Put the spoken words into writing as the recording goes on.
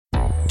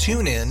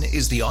TuneIn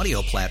is the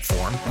audio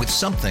platform with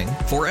something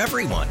for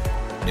everyone.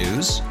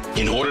 News.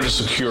 In order to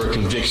secure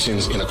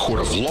convictions in a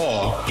court of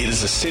law, it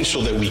is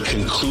essential that we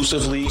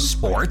conclusively.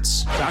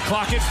 Sports. Shot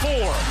clock at 4.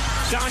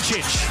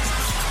 Doncic.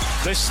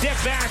 The step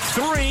back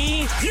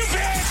 3. You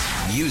bet.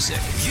 Music.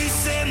 You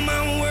set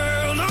my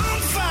world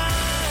on fire.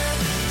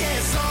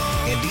 Yes,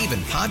 and even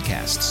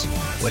podcasts.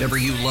 Whatever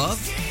you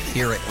love,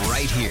 hear it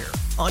right here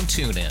on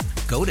TuneIn.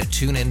 Go to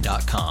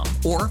TuneIn.com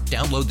or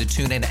download the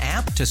TuneIn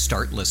app to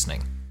start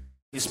listening.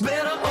 It's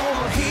better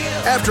over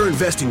here. After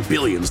investing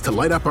billions to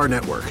light up our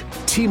network,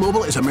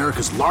 T-Mobile is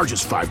America's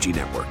largest 5G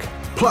network.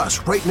 Plus,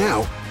 right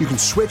now, you can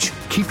switch,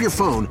 keep your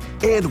phone,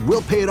 and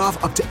we'll pay it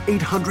off up to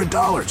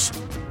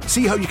 $800.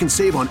 See how you can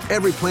save on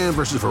every plan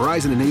versus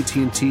Verizon and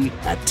AT&T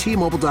at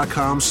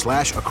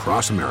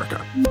T-Mobile.com/across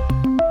America.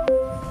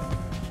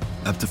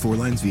 Up to 4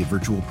 lines via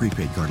virtual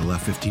prepaid card. Allow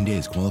 15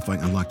 days. Qualifying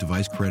unlocked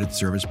device credit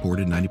service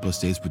ported 90-plus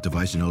states with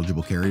device and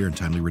eligible carrier and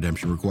timely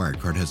redemption required.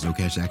 Card has no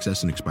cash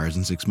access and expires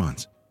in 6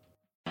 months.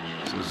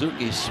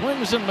 Suzuki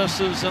swings and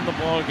misses, and the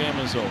ball game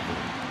is over.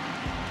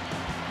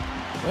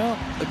 Well,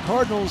 the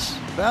Cardinals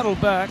battle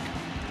back.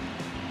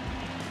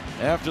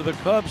 After the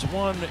Cubs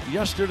won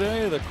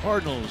yesterday, the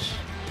Cardinals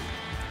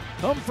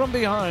come from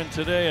behind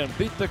today and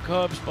beat the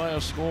Cubs by a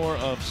score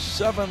of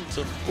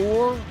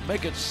 7-4.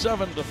 Make it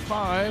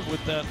 7-5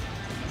 with that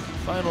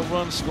final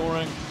run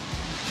scoring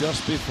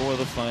just before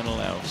the final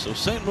out. So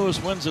St.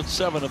 Louis wins it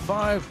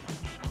 7-5.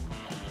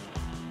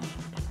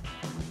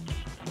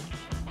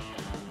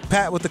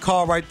 Pat with the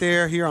call right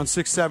there here on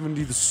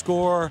 670 The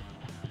Score.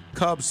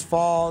 Cubs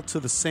fall to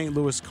the St.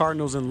 Louis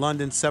Cardinals in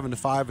London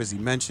 7-5, as he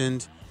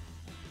mentioned.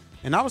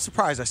 And I was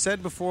surprised. I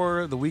said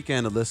before the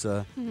weekend,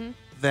 Alyssa,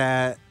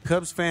 that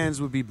Cubs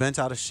fans would be bent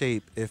out of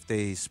shape if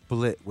they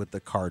split with the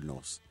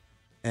Cardinals.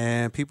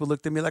 And people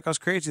looked at me like I was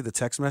crazy. The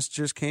text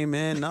messages came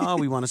in. No,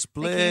 we want to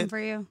split. They came for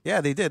you.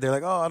 Yeah, they did. They're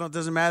like, oh, it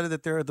doesn't matter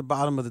that they're at the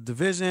bottom of the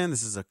division.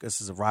 This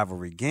is a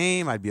rivalry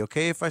game. I'd be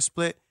okay if I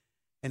split.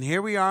 And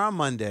here we are on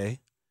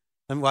Monday.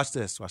 Let me watch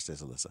this. Watch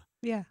this, Alyssa.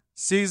 Yeah.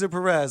 Cesar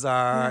Perez,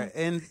 our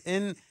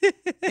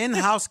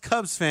in-house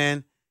Cubs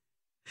fan.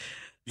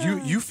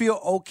 You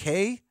feel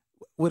okay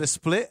with a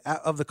split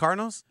of the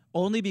Cardinals?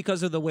 Only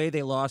because of the way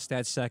they lost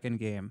that second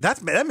game.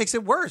 That makes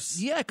it worse.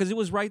 Yeah, because it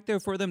was right there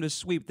for them to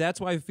sweep.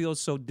 That's why it feels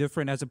so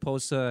different as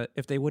opposed to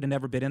if they would have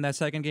never been in that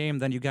second game,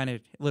 then you got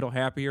a little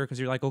happier because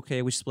you're like,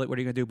 okay, we split. What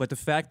are you going to do? But the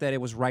fact that it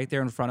was right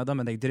there in front of them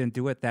and they didn't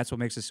do it, that's what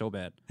makes it so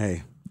bad.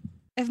 Hey.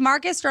 If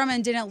Marcus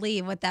Stroman didn't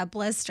leave with that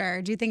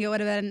blister, do you think it would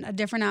have been a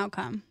different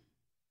outcome?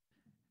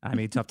 I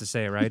mean, tough to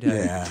say, right?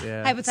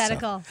 Yeah.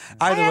 Hypothetical. So,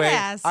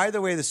 either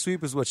way, the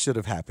sweep is what should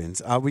have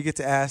happened. We get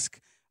to ask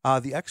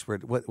the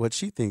expert what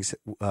she thinks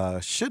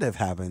should have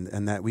happened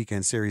in that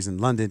weekend series in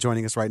London.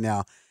 Joining us right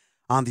now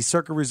on the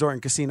Circa Resort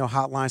and Casino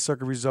Hotline.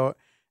 Circa Resort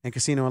and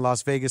Casino in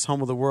Las Vegas,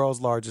 home of the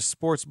world's largest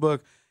sports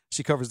book.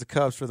 She covers the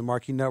Cubs for the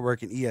Marquee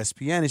Network and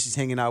ESPN, and she's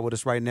hanging out with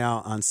us right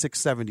now on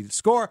 670 The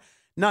Score.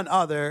 None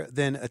other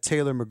than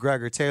Taylor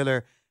McGregor.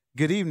 Taylor,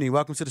 good evening.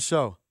 Welcome to the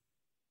show.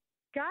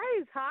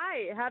 Guys,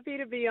 hi. Happy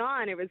to be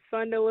on. It was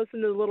fun to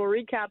listen to the little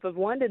recap of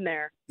London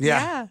there.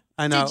 Yeah.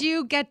 I know. Did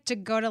you get to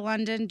go to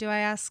London, do I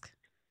ask?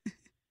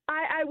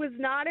 I was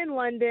not in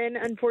London,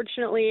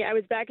 unfortunately. I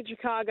was back in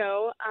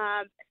Chicago.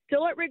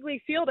 Still at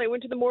Wrigley Field. I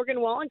went to the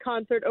Morgan Wallen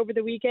concert over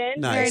the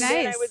weekend. Nice. Very nice.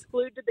 And I was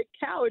glued to the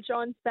couch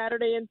on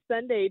Saturday and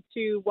Sunday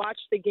to watch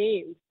the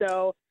game.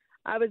 So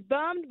I was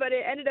bummed, but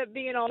it ended up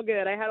being all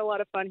good. I had a lot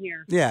of fun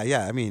here.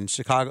 Yeah. I mean,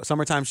 Chicago,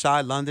 summertime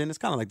shy, London, it's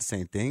kind of like the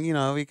same thing. You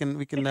know, we can,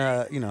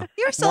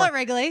 You're still at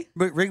Wrigley.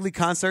 Wrigley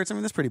concerts, I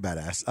mean, that's pretty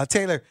badass.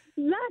 Taylor.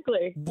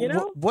 Exactly. You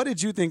know? What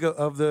did you think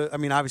of the, I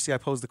mean, obviously I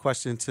posed the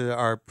question to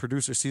our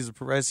producer, Cesar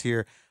Perez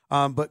here,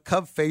 but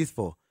Cub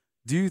faithful,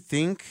 do you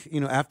think,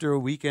 after a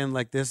weekend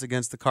like this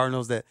against the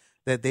Cardinals that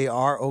they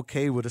are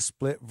okay with a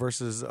split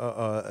versus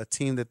a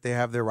team that they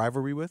have their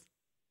rivalry with?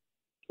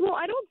 Well,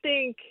 I don't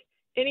think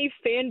any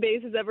fan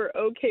base is ever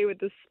okay with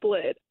the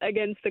split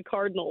against the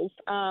Cardinals.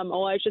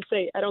 I should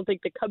say, I don't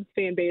think the Cubs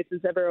fan base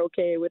is ever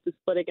okay with the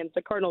split against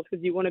the Cardinals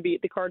because you want to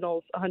beat the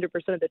Cardinals 100%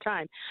 of the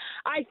time.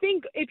 I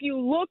think if you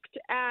looked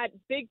at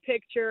big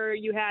picture,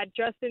 you had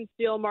Justin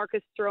Steele,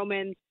 Marcus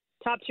Stroman,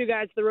 top two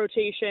guys of the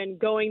rotation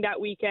going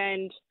that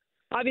weekend.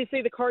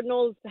 Obviously, the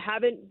Cardinals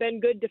haven't been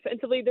good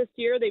defensively this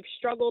year. They've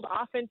struggled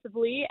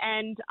offensively,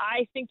 and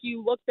I think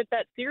you looked at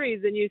that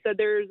series and you said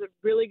there's a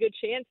really good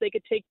chance they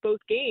could take both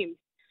games.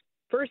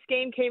 First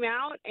game came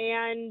out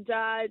and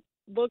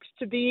looks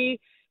to be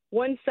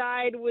one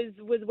side was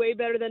way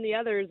better than the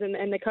others,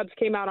 and the Cubs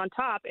came out on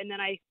top. And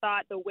then I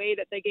thought the way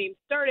that the game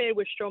started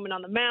with Stroman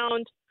on the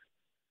mound,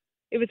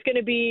 it was going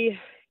to be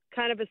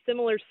kind of a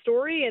similar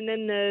story. And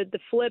then the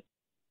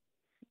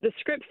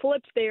script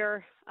flipped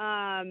there.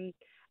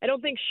 I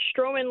don't think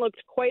Stroman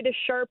looked quite as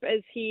sharp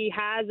as he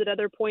has at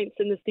other points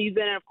in the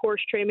season. And, of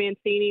course, Trey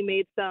Mancini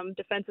made some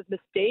defensive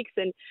mistakes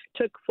and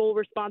took full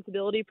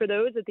responsibility for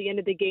those at the end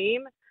of the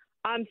game.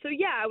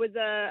 It was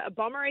a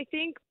bummer, I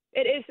think.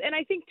 It is, and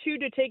I think, too,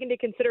 to take into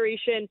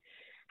consideration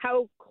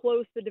how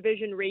close the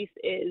division race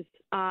is.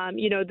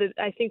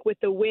 I think with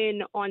the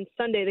win on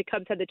Sunday, the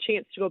Cubs had the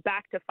chance to go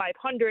back to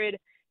 500.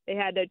 They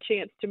had a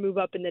chance to move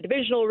up in the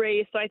divisional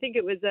race. So I think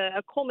it was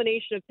a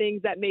culmination of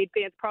things that made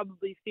fans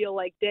probably feel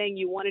like, dang,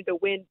 you wanted to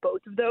win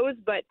both of those.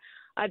 But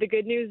the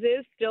good news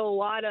is still a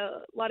lot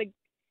of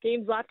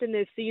games left in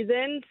this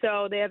season,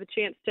 so they have a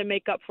chance to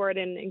make up for it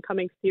in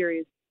coming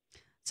series.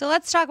 So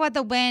let's talk about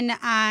the win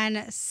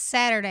on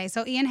Saturday.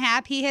 So Ian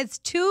Happ, he hits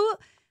 2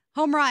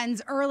 home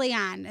runs early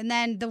on, and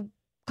then the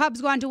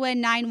Cubs go on to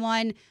win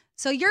 9-1.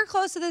 So you're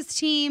close to this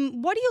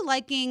team. What are you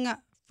liking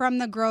from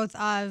the growth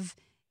of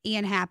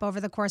Ian Happ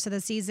over the course of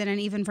the season and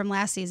even from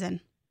last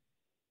season?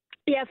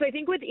 Yeah, so I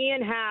think with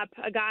Ian Happ,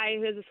 a guy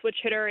who is a switch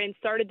hitter and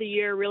started the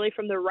year really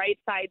from the right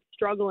side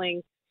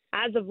struggling,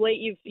 as of late,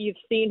 you've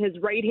seen his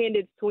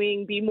right-handed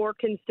swing be more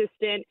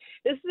consistent.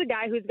 This is a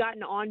guy who's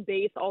gotten on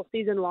base all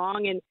season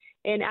long, and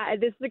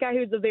this is a guy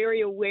who's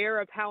very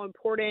aware of how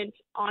important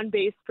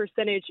on-base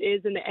percentage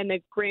is in the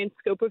grand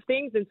scope of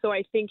things. And so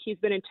I think he's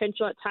been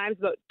intentional at times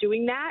about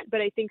doing that, but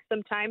I think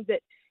sometimes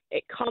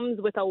it comes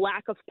with a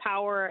lack of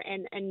power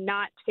and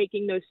not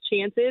taking those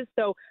chances.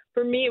 So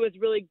for me, it was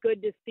really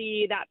good to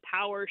see that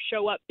power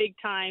show up big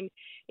time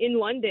in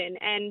London.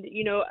 And,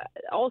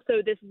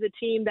 also this is a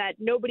team that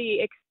nobody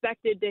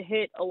expected to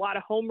hit a lot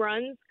of home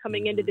runs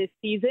coming into this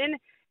season.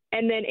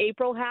 And then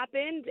April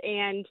happened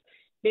and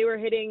they were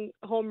hitting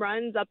home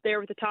runs up there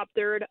with the top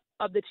third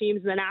of the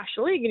teams in the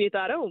National League. And you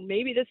thought, oh,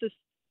 maybe this is,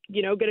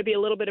 going to be a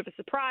little bit of a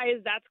surprise.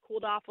 That's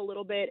cooled off a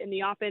little bit. And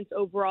the offense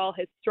overall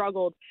has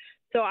struggled.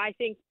 So I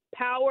think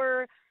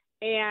power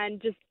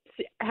and just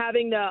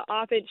having the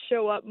offense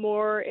show up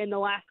more in the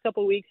last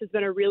couple of weeks has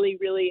been a really,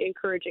 really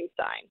encouraging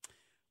sign.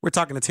 We're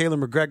talking to Taylor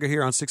McGregor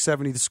here on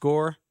 670 The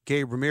Score.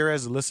 Gabe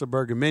Ramirez, Alyssa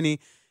Bergamini.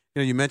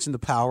 You mentioned the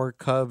power.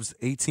 Cubs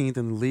 18th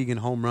in the league in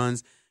home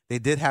runs. They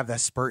did have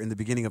that spurt in the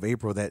beginning of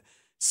April that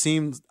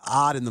seemed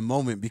odd in the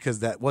moment because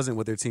that wasn't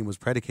what their team was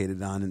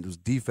predicated on. And it was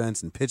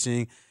defense and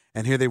pitching.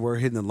 And here they were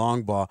hitting the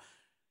long ball.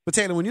 But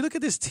Taylor, when you look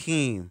at this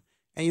team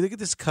and you look at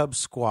this Cubs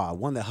squad,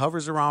 one that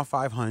hovers around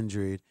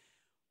 500,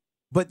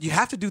 but you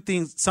have to do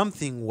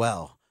something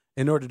well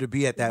in order to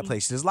be at that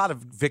place. There's a lot of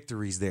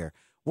victories there.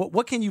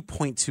 What can you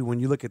point to when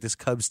you look at this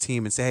Cubs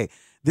team and say, hey,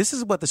 this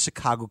is what the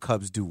Chicago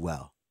Cubs do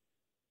well?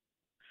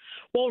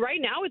 Well,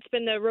 right now it's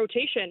been the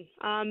rotation.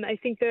 I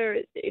think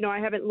I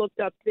haven't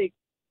looked up the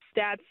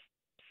stats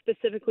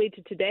specifically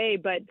to today,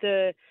 but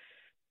the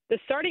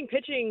starting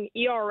pitching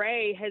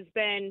ERA has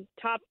been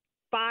top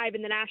 5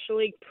 in the National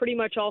League pretty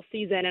much all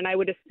season, and I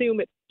would assume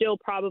it's still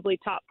probably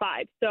top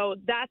 5. So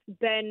that's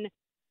been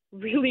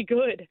really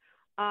good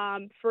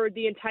for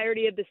the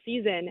entirety of the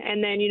season.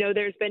 And then,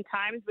 there's been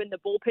times when the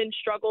bullpen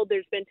struggled.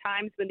 There's been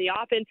times when the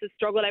offense has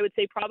struggled. I would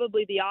say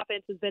probably the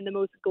offense has been the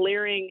most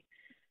glaring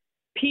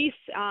piece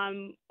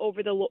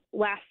over the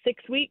last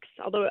 6 weeks,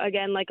 although,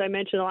 again, like I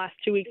mentioned, the last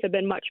 2 weeks have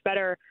been much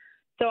better.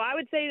 So I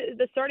would say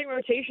the starting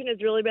rotation has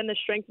really been the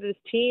strength of this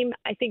team.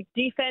 I think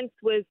defense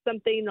was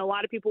something a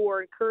lot of people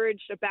were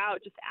encouraged about,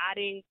 just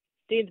adding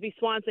Dansby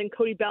Swanson,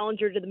 Cody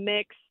Bellinger to the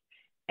mix.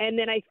 And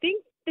then I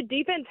think the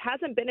defense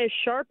hasn't been as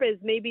sharp as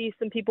maybe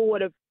some people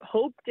would have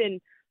hoped. And,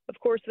 of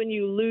course, when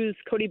you lose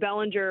Cody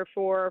Bellinger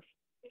for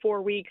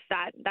 4 weeks,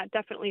 that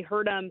definitely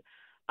hurt him.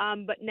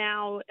 But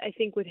now I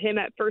think with him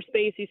at first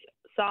base, you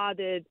saw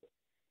the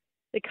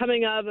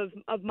coming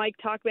of Mike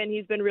Tauchman.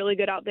 He's been really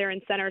good out there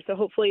in center. So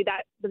hopefully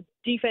that the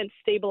defense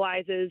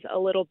stabilizes a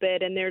little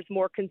bit and there's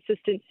more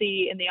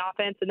consistency in the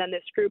offense. And then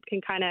this group can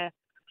kind of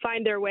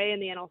find their way in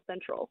the NL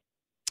Central.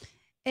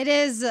 It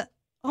is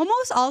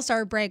almost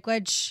all-star break,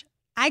 which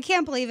I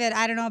can't believe it.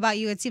 I don't know about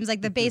you. It seems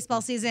like the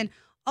baseball season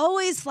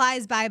always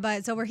flies by.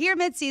 But so we're here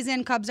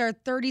midseason. Cubs are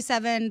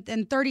 37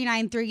 and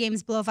 39, 3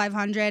 games below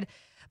 500.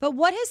 But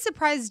what has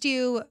surprised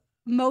you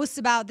most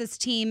about this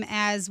team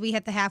as we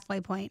hit the halfway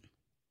point?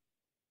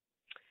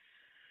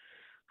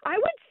 I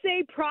would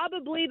say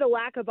probably the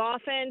lack of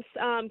offense,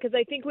 because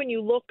I think when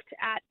you looked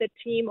at the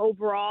team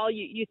overall,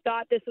 you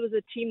thought this was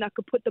a team that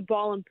could put the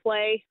ball in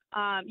play.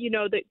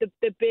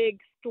 The big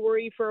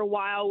story for a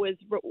while was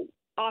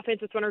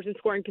offense with runners in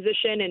scoring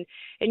position,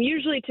 and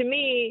usually to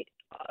me,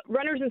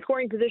 runners in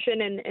scoring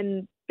position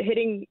and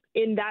hitting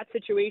in that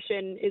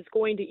situation is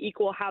going to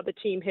equal how the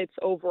team hits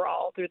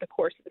overall through the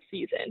course of the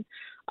season.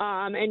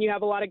 And you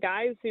have a lot of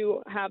guys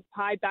who have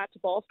high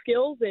bat-to-ball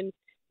skills, and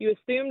you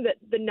assume that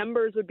the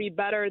numbers would be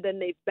better than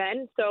they've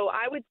been. So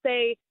I would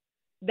say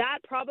that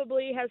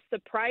probably has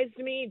surprised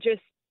me.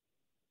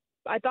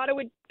 I thought it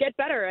would get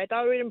better. I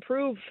thought it would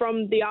improve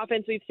from the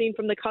offense we've seen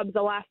from the Cubs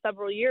the last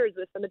several years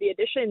with some of the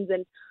additions.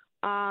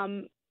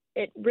 And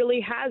it really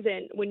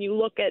hasn't when you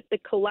look at the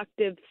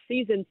collective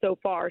season so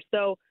far.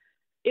 So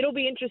it'll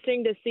be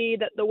interesting to see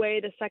that the way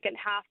the second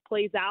half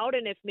plays out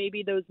and if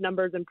maybe those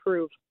numbers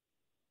improve.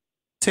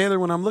 Taylor,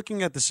 when I'm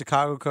looking at the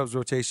Chicago Cubs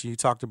rotation, you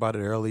talked about it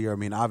earlier. I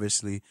mean,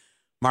 obviously,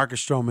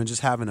 Marcus Stroman just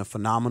having a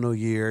phenomenal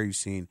year. You've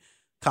seen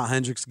Kyle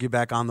Hendricks get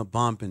back on the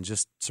bump and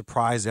just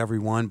surprise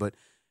everyone, but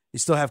you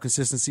still have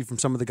consistency from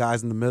some of the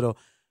guys in the middle.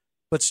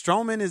 But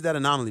Stroman is that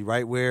anomaly,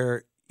 right,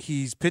 where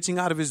he's pitching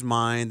out of his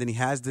mind, and he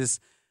has this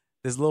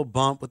little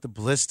bump with the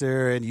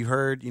blister, and you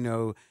heard,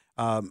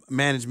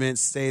 management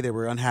say they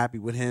were unhappy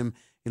with him,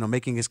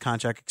 making his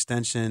contract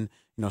extension,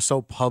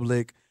 so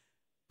public.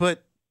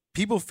 But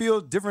people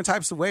feel different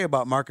types of way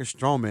about Marcus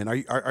Stroman.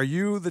 Are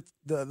you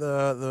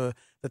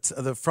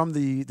from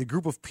the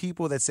group of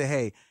people that say,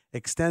 hey,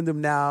 extend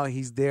him now,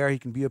 he's there, he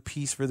can be a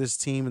piece for this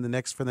team for the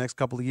next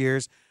couple of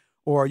years?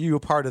 Or are you a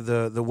part of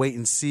the wait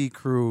and see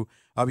crew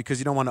because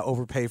you don't want to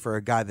overpay for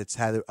a guy that's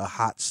had a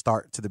hot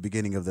start to the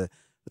beginning of the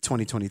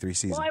 2023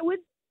 season? Well,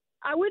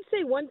 I would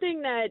say one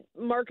thing that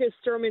Marcus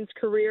Stroman's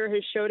career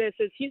has showed us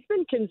is he's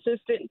been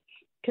consistent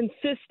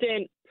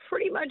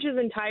pretty much his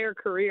entire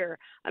career.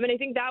 I mean, I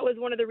think that was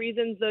one of the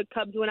reasons the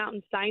Cubs went out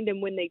and signed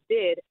him when they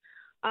did.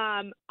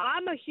 I'm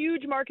a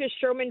huge Marcus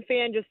Stroman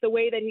fan, just the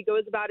way that he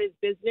goes about his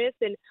business.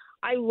 And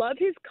I love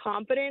his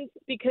confidence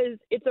because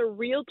it's a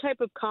real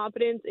type of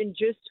confidence in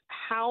just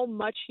how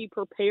much he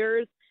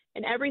prepares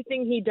and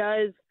everything he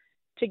does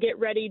to get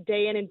ready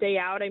day in and day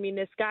out. I mean,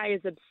 this guy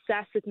is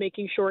obsessed with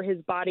making sure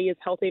his body is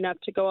healthy enough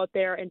to go out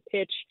there and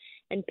pitch,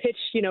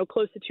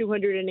 close to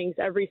 200 innings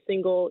every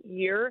single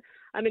year.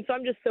 I mean, so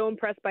I'm just so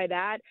impressed by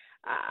that.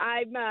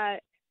 I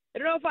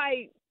don't know if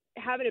I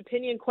have an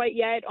opinion quite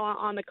yet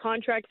on the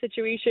contract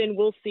situation.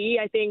 We'll see.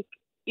 I think,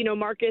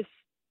 Marcus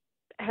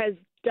has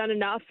done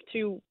enough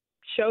to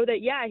show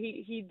that, yeah,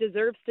 he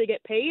deserves to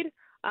get paid.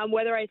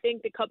 Whether I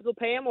think the Cubs will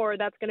pay him or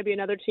that's going to be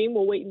another team,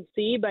 we'll wait and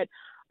see. But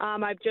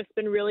I've just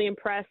been really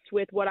impressed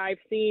with what I've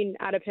seen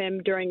out of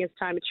him during his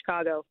time at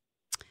Chicago.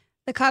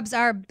 The Cubs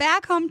are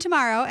back home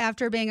tomorrow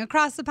after being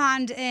across the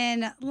pond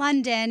in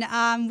London.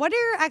 What are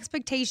your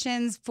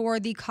expectations for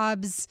the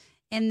Cubs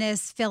in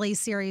this Philly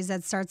series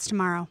that starts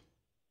tomorrow?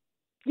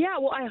 Yeah,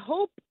 well, I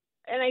hope,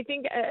 and I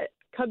think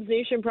Cubs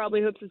Nation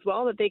probably hopes as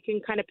well, that they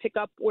can kind of pick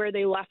up where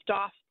they left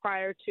off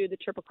prior to the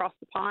trip across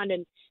the pond.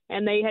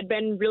 And they had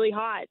been really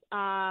hot.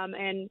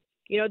 And,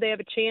 they have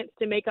a chance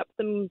to make up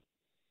some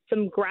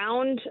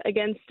ground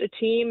against a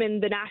team in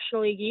the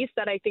National League East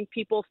that I think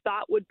people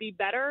thought would be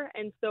better.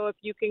 And so if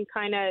you can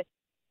kind of,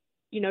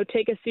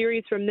 take a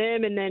series from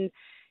them, and then,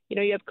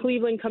 you have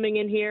Cleveland coming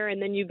in here,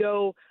 and then you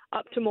go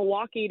up to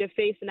Milwaukee to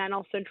face an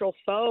NL Central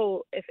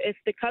foe. If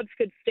the Cubs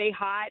could stay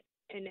hot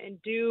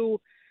and do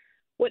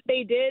what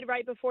they did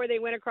right before they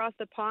went across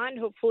the pond,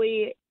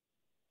 hopefully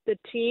the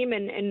team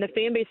and the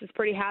fan base is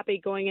pretty happy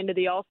going into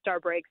the All-Star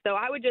break. So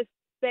I would just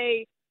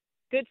say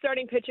good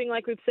starting pitching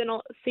like we've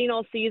seen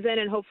all season,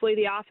 and hopefully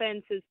the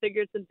offense has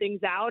figured some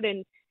things out,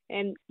 and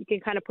you can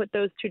kind of put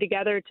those two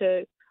together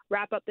to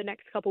wrap up the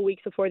next couple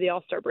weeks before the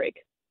All-Star break.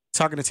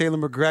 Talking to Taylor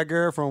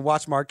McGregor from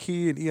Watch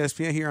Marquee and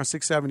ESPN here on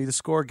 670 The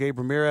Score. Gabe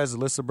Ramirez,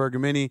 Alyssa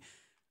Bergamini.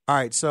 All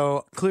right,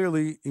 so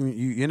clearly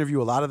you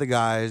interview a lot of the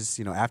guys,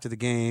 after the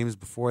games,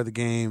 before the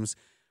games.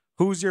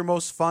 Who's your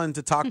most fun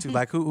to talk to?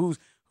 Like who's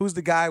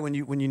the guy when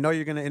you know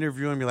you're going to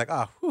interview him, you're like,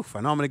 I know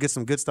I'm going to get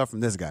some good stuff from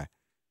this guy?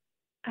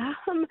 I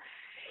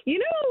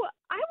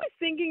was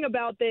thinking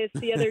about this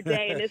the other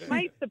day, and this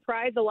might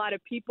surprise a lot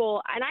of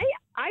people. And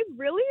I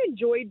really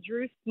enjoyed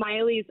Drew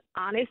Smiley's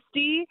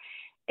honesty.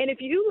 And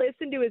if you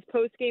listen to his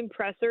post-game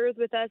pressers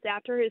with us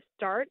after his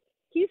start,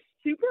 he's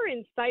super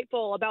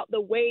insightful about the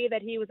way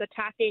that he was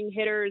attacking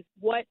hitters,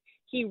 what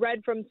he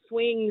read from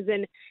swings,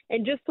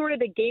 and just sort of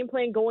the game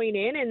plan going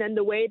in, and then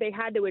the way they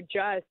had to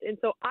adjust. And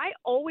so I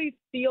always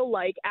feel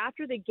like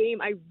after the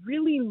game, I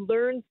really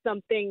learned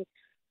something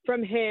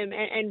from him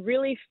and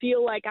really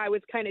feel like I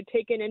was kind of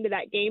taken into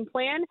that game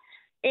plan.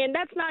 And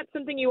that's not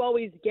something you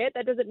always get.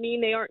 That doesn't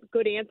mean they aren't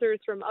good answers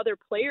from other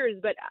players,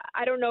 but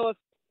I don't know if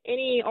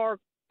any are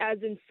as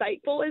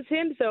insightful as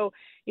him. So,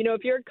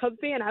 if you're a Cubs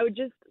fan, I would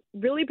just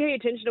really pay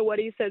attention to what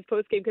he says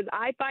post-game, because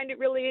I find it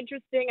really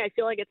interesting. I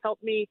feel like it's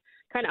helped me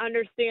kind of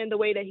understand the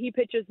way that he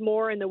pitches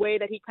more and the way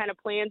that he kind of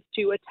plans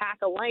to attack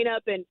a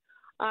lineup, and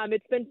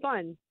it's been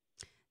fun.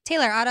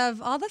 Taylor, out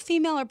of all the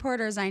female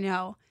reporters I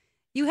know,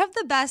 you have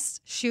the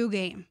best shoe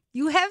game.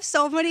 You have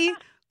so many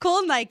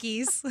cool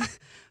Nikes.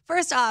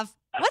 First off,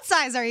 what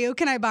size are you?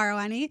 Can I borrow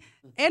any?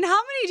 And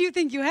how many do you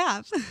think you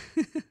have?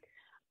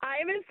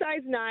 I'm in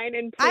size 9,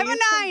 and I'm a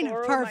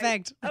 9.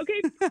 Perfect.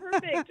 Okay,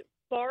 perfect.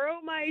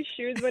 Borrow my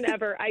shoes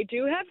whenever. I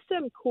do have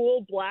some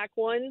cool black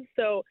ones,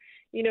 so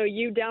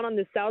you down on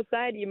the south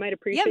side, you might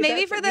appreciate. Yeah,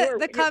 maybe that. for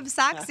the Cubs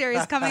sock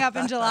series coming up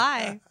in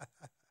July.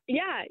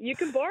 Yeah, you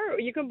can borrow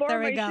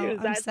my shoes.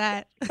 That's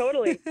set.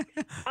 Totally.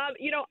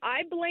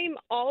 I blame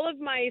all of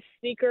my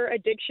sneaker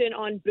addiction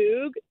on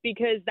Boog,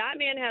 because that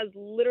man has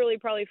literally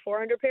probably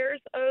 400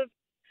 pairs of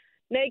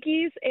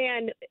Nikes,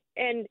 and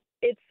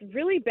it's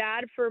really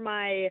bad for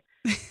my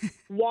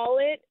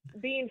wallet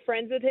being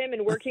friends with him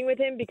and working with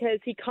him, because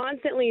he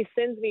constantly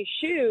sends me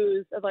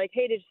shoes of like,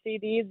 hey, did you see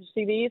these? Did you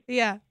see these?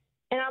 Yeah.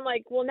 And I'm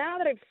like, well, now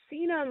that I've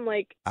seen them,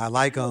 like, I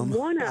like them.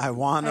 I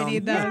want them. I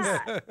need those.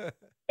 Yeah.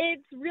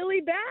 It's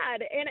really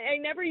bad. And I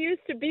never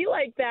used to be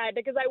like that,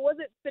 because I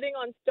wasn't sitting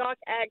on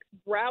StockX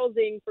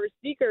browsing for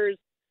sneakers.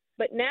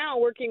 But now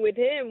working with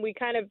him, we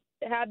kind of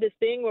have this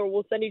thing where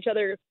we'll send each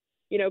other,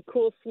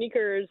 cool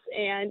sneakers,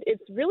 and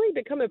it's really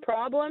become a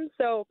problem.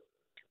 So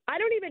I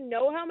don't even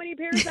know how many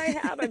pairs I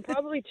have. I'm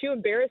probably too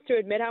embarrassed to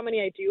admit how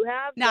many I do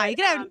have. No,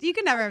 but, you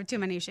can never have too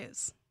many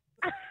shoes.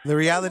 The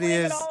reality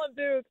is, all of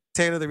Duke.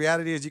 Taylor, the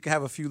reality is you can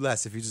have a few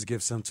less if you just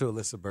give some to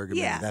Alyssa Bergamini.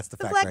 Yeah, That's the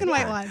fact black right and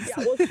white there. ones.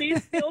 Yeah, well,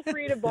 she's feel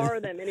free to borrow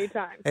them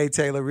anytime. Hey,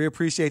 Taylor, we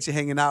appreciate you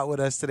hanging out with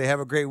us today. Have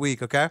a great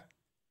week, okay?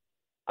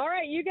 All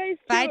right, you guys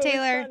too. Bye, It was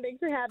Taylor. fun. Thanks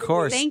for having Of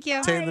course. me. Thank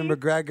you. Taylor Bye.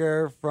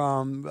 McGregor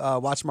from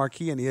Watch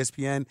Marquee and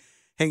ESPN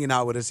hanging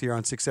out with us here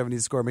on 670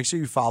 The Score. Make sure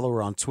you follow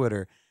her on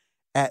Twitter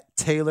at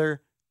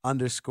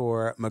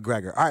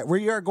Taylor_McGregor. All right,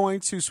 we are going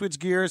to switch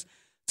gears,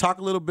 talk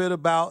a little bit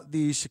about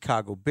the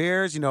Chicago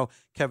Bears. You know,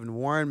 Kevin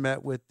Warren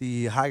met with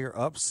the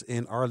higher-ups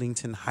in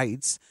Arlington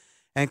Heights,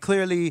 and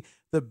clearly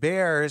the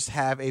Bears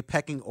have a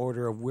pecking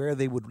order of where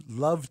they would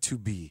love to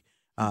be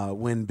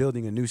when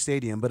building a new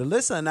stadium. But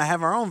Alyssa and I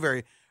have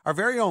our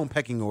very own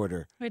pecking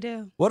order. We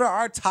do. What are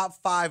our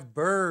top 5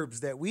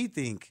 burbs that we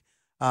think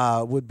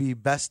would be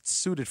best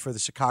suited for the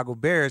Chicago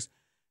Bears?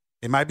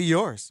 It might be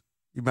yours.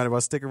 You might as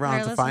well stick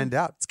around to find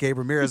out. It's Gabe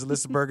Ramirez,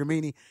 Alyssa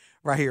Bergamini,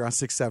 right here on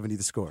 670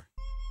 The Score.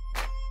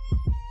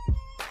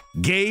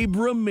 Gabe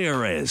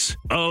Ramirez,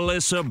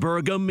 Alyssa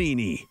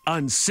Bergamini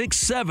on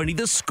 670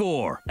 The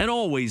Score, and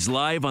always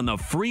live on the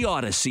free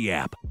Odyssey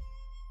app.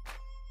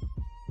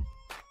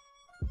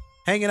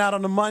 Hanging out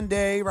on a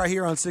Monday right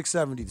here on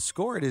 670 The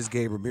Score. It is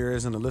Gabe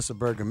Ramirez and Alyssa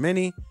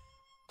Bergamini.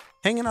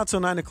 Hanging out till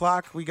 9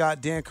 o'clock. We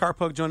got Dan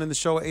Carpuk joining the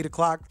show at 8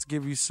 o'clock to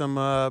give you some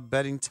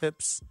betting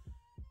tips.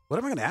 What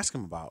am I going to ask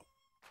him about?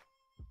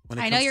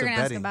 I know you're going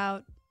to ask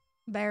about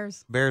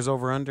Bears. Bears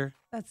over under?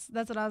 That's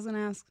what I was going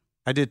to ask.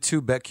 I did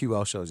 2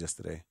 BetQL shows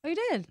yesterday. Oh, you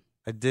did?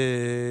 I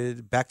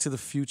did Back to the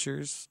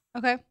Futures.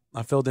 Okay.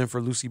 I filled in for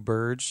Lucy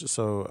Burge,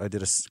 so I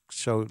did a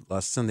show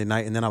last Sunday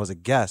night, and then I was a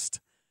guest.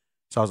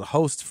 So I was a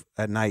host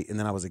at night, and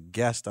then I was a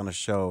guest on a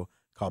show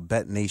called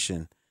Bet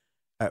Nation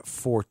at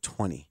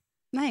 4:20.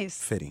 Nice.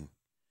 Fitting.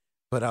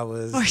 But I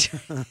was...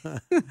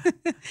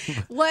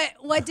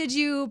 What did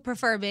you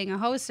prefer, being a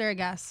host or a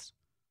guest?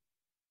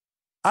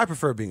 I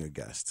prefer being a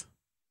guest.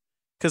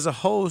 Because a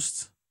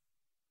host,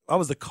 I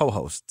was the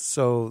co-host,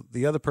 so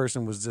the other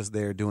person was just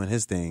there doing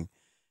his thing,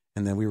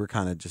 and then we were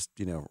kind of just,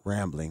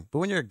 rambling. But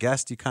when you're a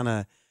guest, you kind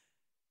of,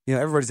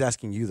 everybody's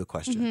asking you the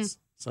questions.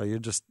 So you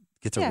just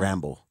get to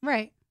ramble.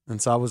 Right. And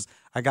so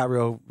I got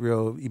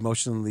real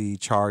emotionally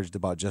charged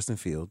about Justin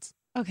Fields.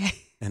 Okay.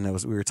 And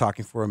we were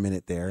talking for a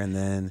minute there. And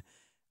then,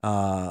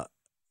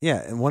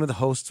 and one of the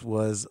hosts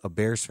was a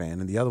Bears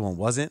fan and the other one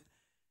wasn't.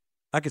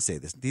 I could say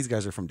this. These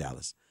guys are from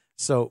Dallas.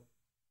 So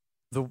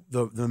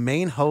the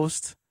main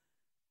host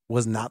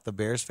was not the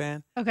Bears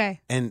fan.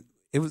 Okay. And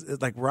it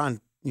was like we're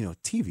on,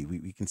 TV.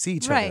 We can see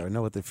each Right. other. I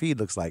know what the feed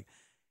looks like.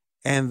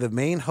 And the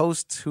main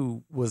host,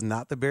 who was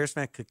not the Bears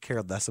fan, could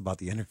care less about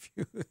the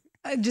interview.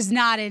 Just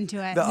not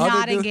into it.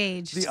 Not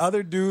engaged. The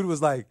other dude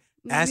was like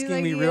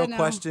asking me real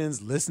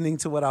questions, listening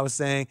to what I was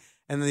saying.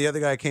 And then the other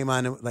guy came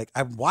on and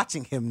I'm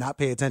watching him not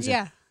pay attention.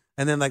 Yeah.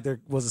 And then there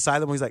was a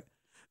silent one. He's like,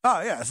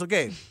 oh, yeah, so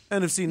Gabe,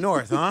 NFC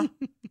North, huh?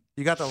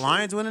 You got the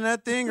Lions winning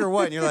that thing or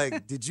what? And you're like,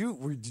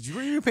 were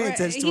you paying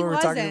attention to what we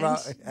were talking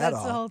about at That's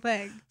all? the whole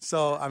thing.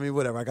 So, I mean,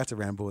 whatever. I got to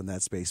ramble in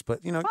that space.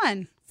 But,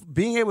 Fun.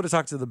 being able to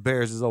talk to the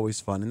Bears is always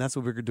fun. And that's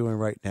what we're doing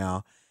right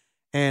now.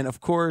 And,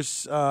 of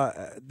course,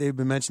 they've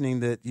been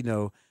mentioning that,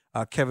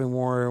 Kevin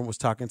Warren was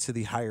talking to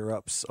the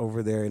higher-ups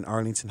over there in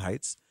Arlington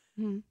Heights,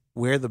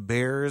 where the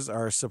Bears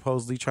are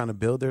supposedly trying to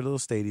build their little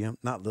stadium.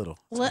 Not little.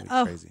 It's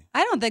crazy.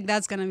 I don't think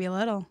that's going to be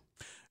little.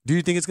 Do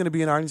you think it's going to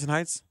be in Arlington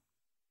Heights?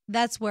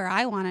 That's where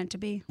I want it to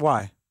be.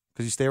 Why?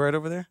 Because you stay right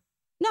over there?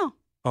 No.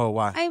 Oh,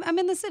 why? I'm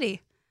in the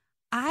city.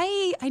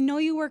 I know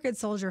you work at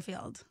Soldier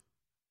Field,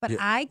 but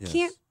I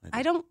can't.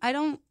 I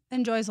don't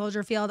enjoy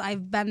Soldier Field.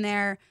 I've been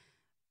there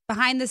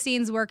behind the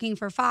scenes working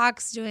for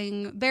Fox,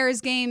 doing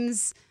Bears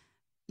games.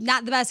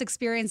 Not the best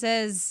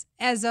experiences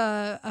as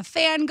a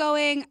fan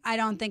going. I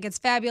don't think it's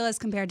fabulous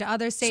compared to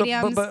other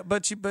stadiums. So,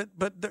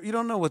 but you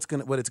don't know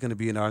what it's gonna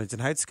be in Arlington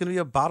Heights. It's gonna be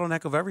a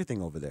bottleneck of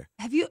everything over there.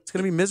 It's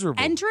gonna be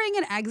miserable. Entering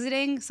and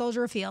exiting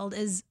Soldier Field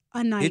is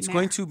a nightmare. It's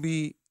going to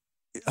be.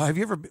 Have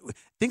you ever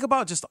think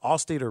about just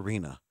Allstate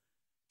Arena,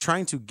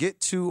 trying to get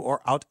to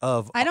or out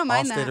of? I don't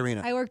mind Allstate that.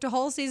 Arena. I worked a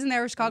whole season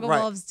there with Chicago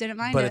Wolves. Didn't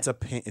mind but it.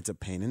 it's a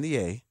pain in the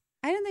A.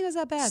 I didn't think it was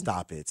that bad.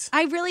 Stop it.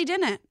 I really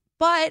didn't.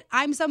 But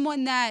I'm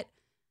someone that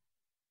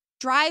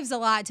drives a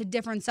lot to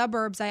different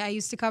suburbs. I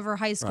used to cover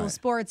high school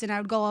sports, and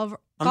I would go over.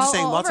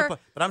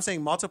 I'm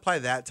saying multiply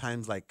that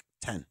times like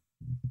 10.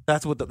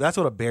 That's what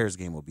a Bears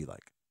game will be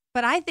like.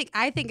 But I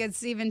think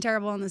it's even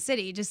terrible in the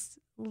city. Just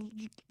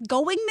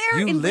going there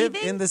You and live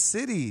leaving. in the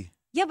city.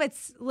 Yeah, but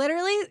it's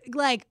literally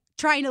like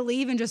trying to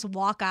leave and just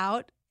walk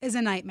out is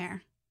a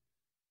nightmare.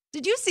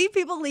 Did you see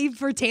people leave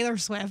for Taylor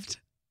Swift?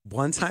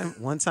 One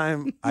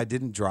time I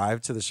didn't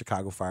drive to the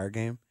Chicago Fire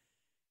game,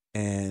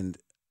 and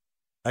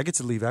I get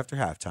to leave after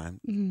halftime.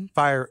 Mm-hmm.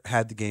 Fire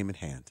had the game in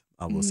hand.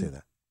 I will say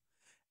that.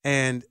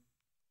 And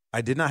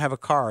I did not have a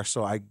car,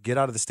 so I get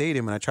out of the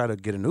stadium and I try to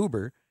get an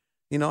Uber.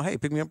 Hey,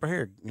 pick me up right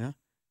here.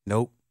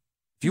 Nope.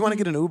 If you want to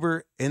get an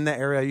Uber in that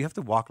area, you have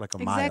to walk like a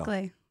mile.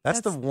 Exactly. That's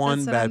the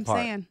one what bad I'm part.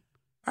 saying.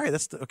 All right,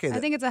 that's okay. I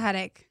think it's a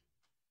headache.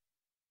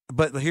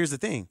 But here's the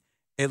thing.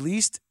 At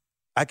least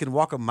I can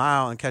walk a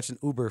mile and catch an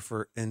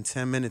Uber in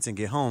 10 minutes and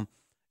get home.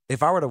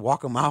 If I were to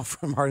walk a mile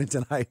from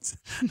Arlington Heights,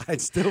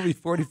 I'd still be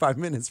 45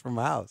 minutes from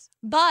my house.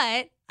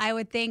 But I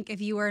would think if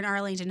you were in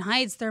Arlington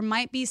Heights, there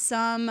might be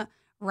some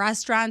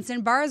restaurants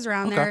and bars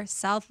around there.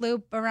 South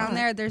Loop around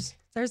there. There's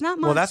not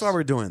much. Well, that's why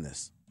we're doing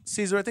this.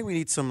 Caesar, I think we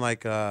need some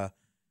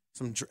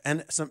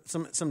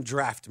some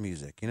draft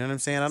music. You know what I'm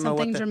saying? I don't know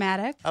what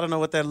dramatic. I don't know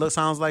what that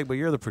sounds like, but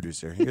you're the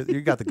producer. You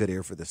got the good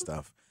ear for this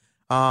stuff.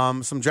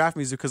 Some draft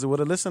music, because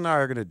what Alyssa and I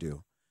are going to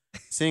do,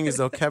 seeing as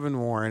though Kevin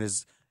Warren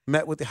is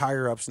met with the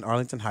higher-ups in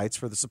Arlington Heights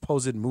for the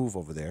supposed move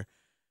over there,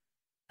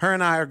 her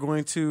and I are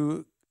going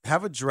to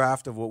have a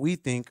draft of what we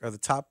think are the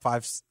top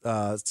 5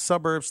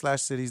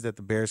 suburbs/cities that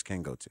the Bears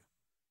can go to.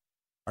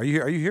 Are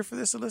you here for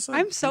this, Alyssa?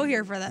 I'm so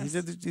here for this.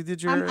 You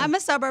did your... I'm a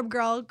suburb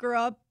girl, grew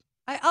up.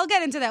 I'll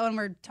get into that when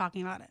we're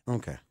talking about it.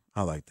 Okay,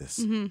 I like this.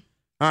 Mm-hmm.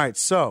 All right,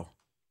 so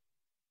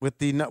will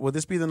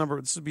this be the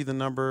number? This would be the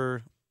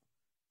number.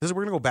 We're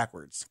gonna go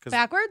backwards.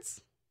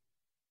 Backwards?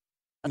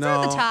 Let's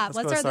start at the top.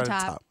 Let's start at the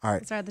top. All right,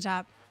 let's start at the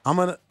top.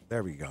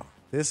 There we go.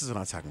 This is what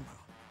I'm talking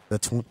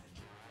about.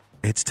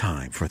 It's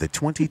time for the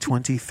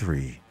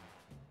 2023.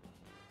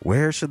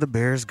 Where should the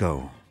Bears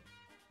go?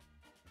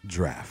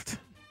 Draft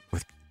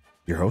with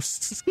your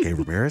hosts Gabe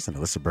Ramirez and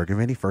Alyssa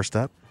Bergamini. First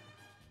up,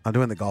 I'm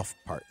doing the golf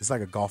part. It's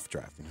like a golf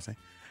draft. You know what I'm saying?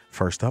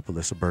 First up,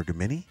 Alyssa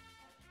Bergamini.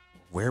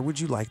 Where would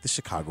you like the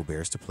Chicago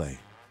Bears to play?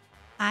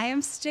 I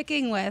am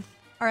sticking with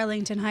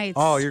Arlington Heights.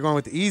 Oh, you're going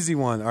with the easy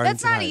one.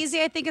 That's not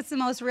easy. I think it's the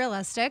most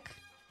realistic.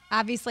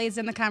 Obviously, it's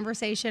in the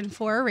conversation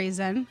for a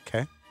reason.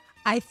 Okay.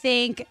 I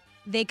think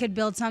they could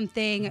build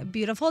something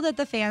beautiful that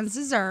the fans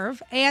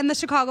deserve and the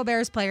Chicago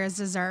Bears players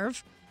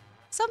deserve.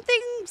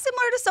 Something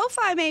similar to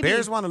SoFi, maybe.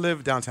 Bears want to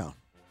live downtown.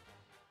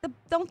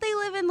 Don't they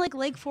live in like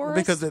Lake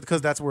Forest?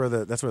 Because that's where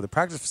the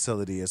practice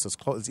facility is. So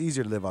it's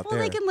easier to live out there.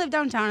 Well, they can live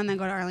downtown and then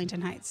go to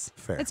Arlington Heights.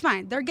 Fair. It's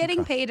fine. They're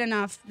getting paid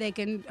enough. They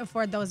can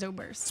afford those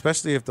Ubers.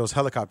 Especially if those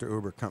helicopter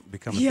Uber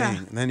become a thing,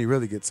 and then you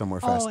really get somewhere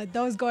fast. Oh,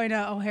 those going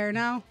to O'Hare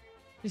now?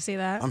 You see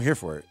that? I'm here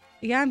for it.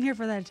 Yeah, I'm here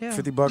for that too.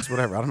 $50,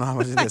 whatever. I don't know how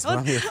much it is, but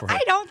I'm here for it.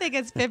 I don't think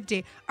it's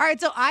 50. All right,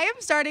 so I am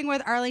starting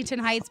with Arlington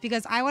Heights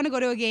because I want to go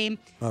to a game.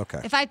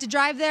 Okay. If I have to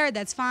drive there,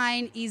 that's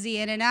fine. Easy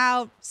in and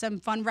out. Some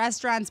fun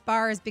restaurants,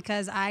 bars,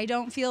 because I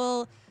don't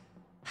feel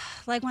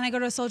like when I go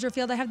to a Soldier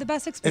Field, I have the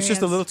best experience. It's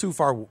just a little too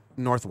far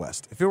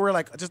northwest. If it were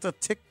like just a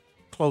tick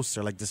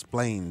closer, like Des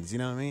Plaines, you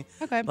know what I mean?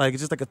 Okay. Like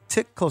it's just like a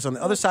tick closer on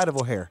the other side of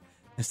O'Hare.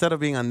 Instead of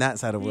being on that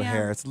side of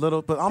O'Hare, it's a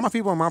little. But all my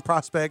people in Mount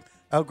Prospect,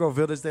 Elk Grove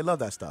Village, they love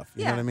that stuff.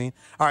 You know what I mean?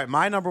 All right,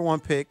 my number one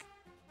pick,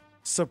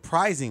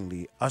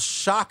 surprisingly, a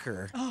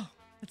shocker. Oh,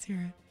 let's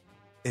hear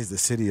it. Is the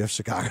city of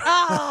Chicago.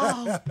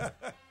 Oh.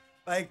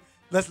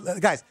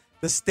 Guys,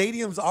 the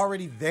stadium's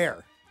already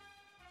there.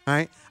 All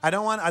right, I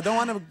don't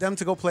want them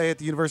to go play at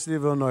the University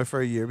of Illinois for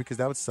a year because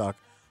that would suck.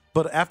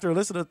 But after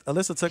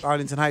Alyssa took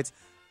Arlington Heights,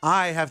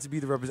 I have to be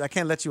the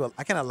representative.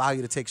 I can't allow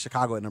you to take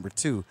Chicago at number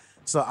 2.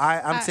 So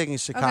I'm taking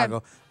Chicago.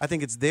 Okay. I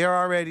think it's there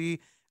already.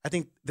 I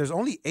think there's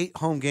only 8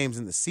 home games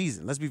in the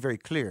season. Let's be very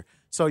clear.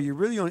 So you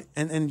really only,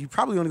 and you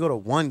probably only go to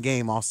 1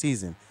 game all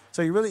season.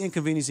 So you're really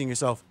inconveniencing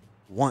yourself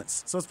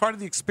once. So it's part of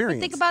the experience.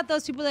 Think about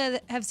those people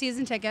that have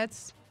season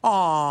tickets.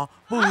 Aw,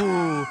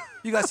 boo-hoo.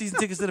 You got season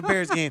tickets to the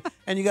Bears game,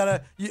 and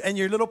and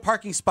your little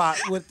parking spot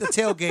with the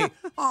tailgate.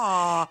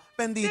 Aw,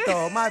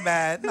 bendito, my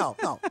bad. No,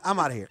 I'm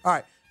out of here. All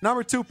right,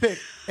 number 2 pick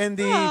in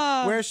the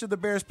Where Should the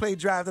Bears Play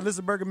draft,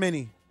 Alyssa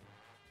Bergamini.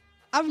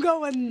 I'm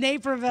going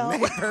Naperville.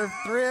 Naperville.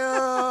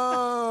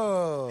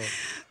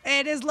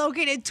 It is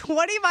located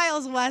 20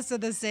 miles west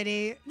of the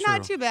city.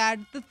 Not too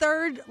bad. The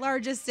 3rd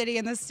largest city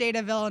in the state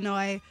of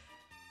Illinois.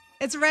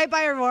 It's right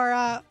by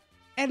Aurora,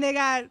 and they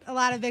got a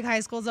lot of big high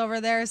schools over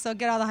there, so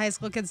get all the high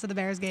school kids to the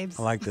Bears games.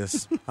 I like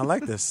this.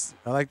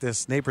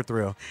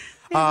 Naperville.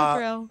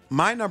 Naperville.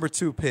 My number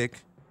 2 pick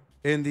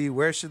in the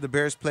Where Should the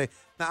Bears Play.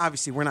 Now,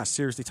 obviously, we're not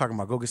seriously talking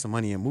about go get some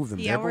money and move them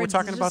there, but we're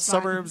talking about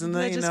suburbs and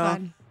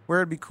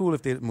where it'd be cool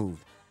if they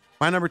moved.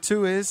 My number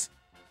 2 is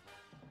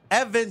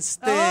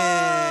Evanston.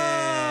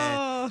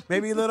 Oh.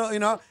 Maybe a little,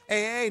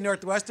 hey,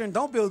 Northwestern,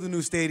 don't build a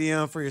new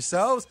stadium for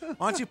yourselves.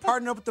 Why don't you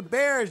partner up with the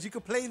Bears? You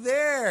could play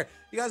there.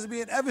 You guys will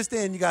be in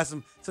Evanston. You got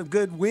some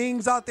good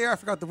wings out there. I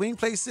forgot the wing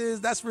place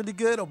is. That's really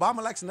good.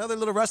 Obama likes another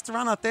little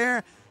restaurant out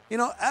there.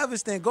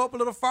 Evanston, go up a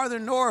little farther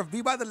north.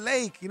 Be by the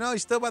lake. You're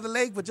still by the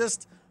lake, but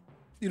just,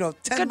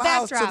 10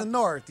 miles to the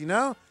north,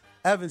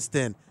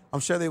 Evanston. I'm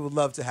sure they would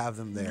love to have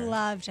them there.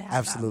 Love to have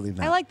Absolutely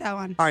them. not. I like that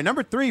one. All right,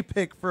 number 3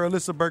 pick for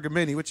Alyssa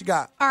Bergamini. What you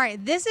got? All right,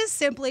 this is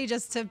simply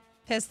just to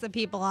piss the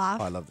people off.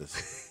 Oh, I love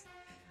this.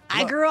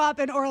 I grew up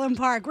in Orland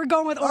Park. We're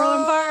going with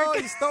Orland Park. Oh,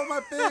 you stole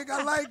my pick.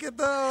 I like it,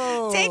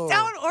 though. Take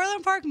down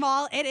Orland Park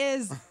Mall. It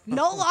is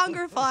no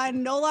longer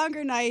fun, no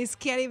longer nice.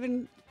 Can't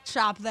even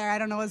shop there. I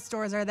don't know what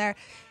stores are there.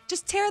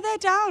 Just tear that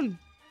down.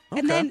 Okay.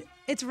 And then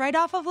it's right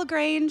off of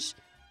LaGrange.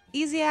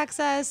 Easy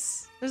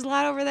access. There's a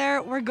lot over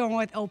there. We're going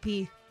with OP.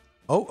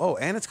 Oh,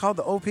 and it's called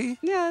the OP?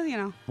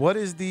 Yeah, What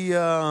is the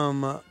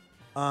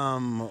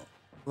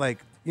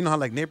you know how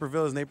like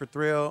Naperville is Naper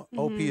Thrill.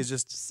 OP is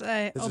just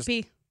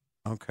OP.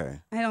 Okay.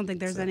 I don't think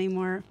there's any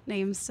more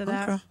names to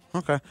that.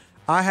 Okay.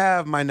 I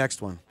have my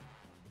next one.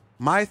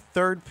 My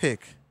third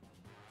pick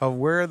of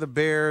where the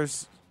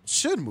Bears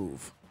should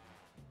move.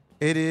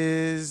 It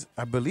is,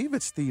 I believe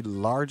it's the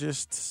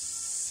largest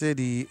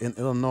city in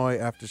Illinois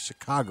after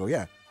Chicago.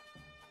 Yeah.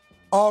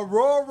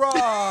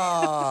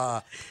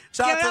 Aurora.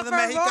 Shout out to the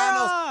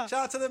Mexicanos. Shout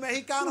out to the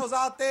Mexicanos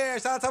out there.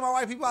 Shout out to my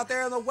white people out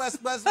there in the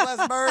west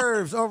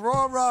burbs.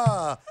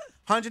 Aurora.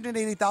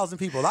 180,000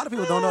 people. A lot of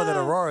people don't know that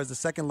Aurora is the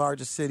second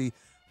largest city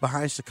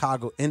behind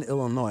Chicago in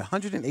Illinois.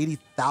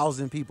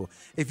 180,000 people.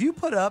 If you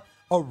put up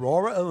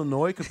Aurora,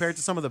 Illinois, compared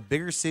to some of the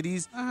bigger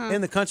cities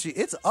in the country,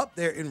 it's up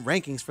there in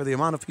rankings for the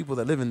amount of people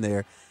that live in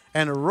there.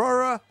 And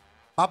Aurora,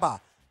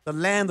 Papa, the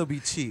land will be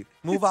cheap.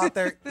 Move out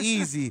there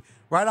easy.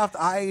 Right off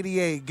the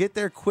I-88. Get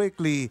there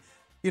quickly.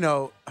 You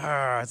know,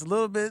 it's a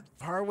little bit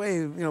far away,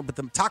 you know, but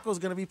the taco's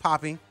going to be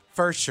popping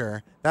for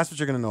sure. That's what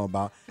you're going to know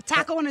about. A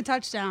taco and a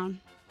touchdown.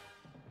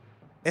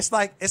 It's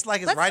like it's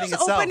writing itself. Let's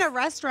just open a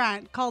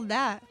restaurant called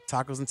that.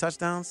 Tacos and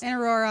touchdowns? In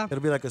Aurora.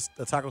 It'll be like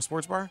a taco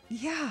sports bar?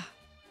 Yeah.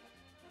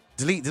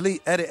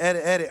 Delete,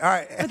 edit. All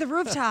right. With a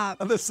rooftop.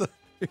 Alyssa,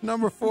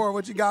 number 4,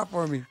 what you got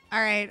for me?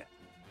 All right.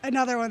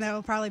 Another one that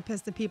will probably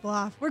piss the people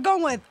off. We're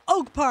going with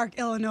Oak Park,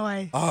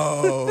 Illinois.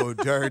 Oh,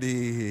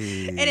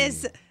 dirty. It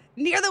is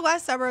near the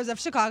west suburbs of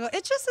Chicago.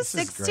 It's just a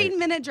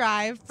 16-minute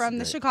drive from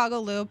the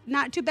Chicago Loop.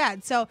 Not too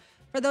bad. So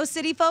for those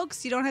city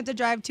folks, you don't have to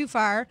drive too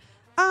far.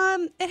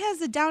 It has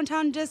the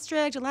downtown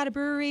district, a lot of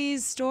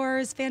breweries,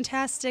 stores,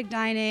 fantastic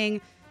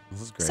dining.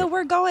 This is great. So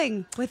we're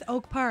going with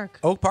Oak Park.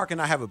 Oak Park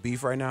and I have a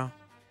beef right now.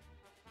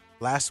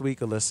 Last week,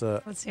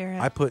 Alyssa, let's hear it.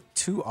 I put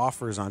 2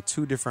 offers on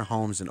 2 different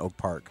homes in Oak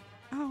Park.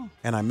 Oh.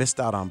 And I missed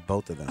out on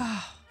both of them.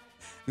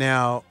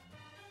 Now,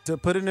 to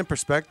put it in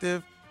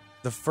perspective,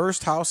 the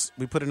first house,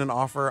 we put in an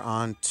offer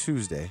on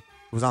Tuesday.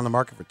 It was on the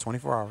market for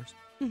 24 hours.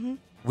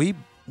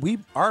 Mm-hmm.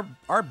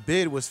 Our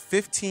bid was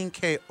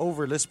 $15K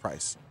over list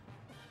price.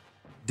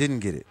 Didn't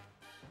get it.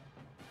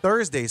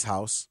 Thursday's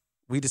house,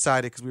 we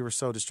decided because we were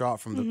so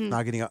distraught from the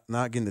not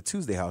getting the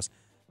Tuesday house.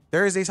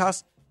 Thursday's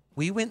house,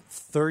 we went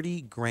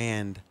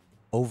 $30,000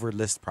 over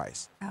list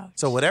price. Ouch.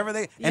 So whatever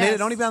they and it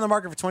had only been on the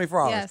market for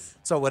 24 hours. Yes.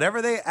 So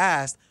whatever they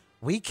asked,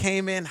 we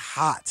came in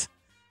hot,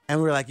 and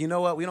we were like, you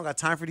know what? We don't got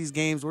time for these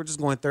games. We're just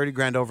going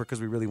 $30,000 over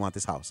because we really want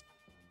this house.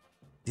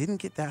 Didn't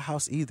get that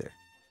house either.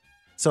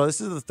 So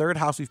this is the third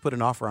house we've put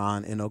an offer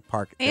on in Oak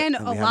Park. And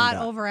a lot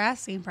over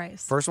asking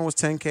price. First one was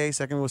 $10K.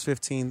 Second one was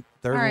 $15K.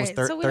 Third one was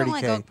 $30K. So we don't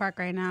like Oak Park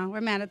right now.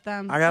 We're mad at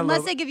them.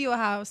 Unless they give you a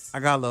house.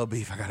 I got a little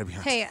beef. I got to be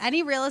honest. Hey,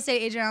 any real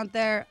estate agent out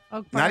there,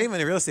 Oak Park. Not even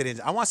a real estate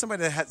agent. I want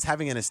somebody that's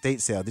having an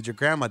estate sale. Did your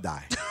grandma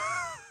die?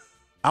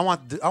 I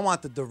want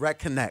the direct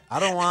connect. I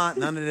don't want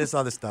none of this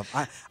other stuff.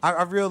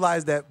 I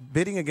realized that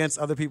bidding against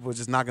other people is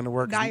just not going to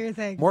work. Not your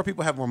thing. More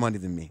people have more money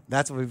than me.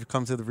 That's what we've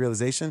come to the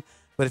realization.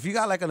 But if you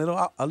got like a little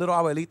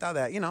abuelita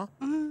that, you know,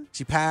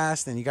 she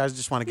passed and you guys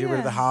just want to get rid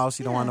of the house,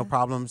 you don't want no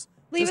problems.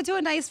 Leave it to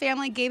a nice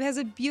family. Gabe has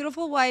a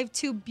beautiful wife,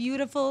 2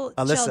 beautiful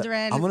Alyssa,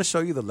 children. I'm going to show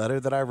you the letter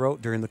that I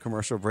wrote during the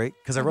commercial break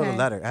because I wrote a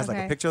letter. It has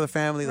like a picture of the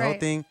family, the whole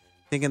thing,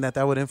 thinking that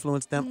would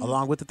influence them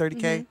along with the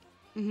 30K.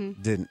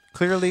 Didn't.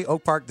 Clearly,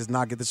 Oak Park does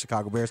not get the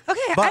Chicago Bears. Okay,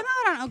 but I'm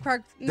out on Oak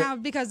Park now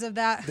because of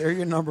that. They're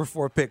your number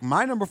 4 pick.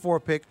 My number 4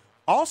 pick,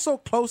 also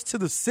close to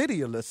the city,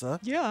 Alyssa.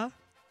 Yeah.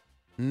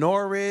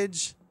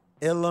 Norridge,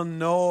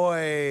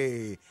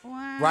 Illinois.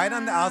 Wow. Right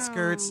on the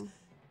outskirts.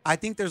 I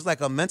think there's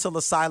like a mental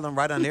asylum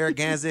right on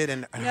Narragansett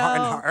and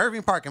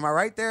Irving Park. Am I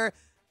right there?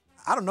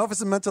 I don't know if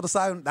it's a mental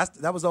asylum.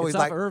 That was always it's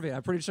like off Irving.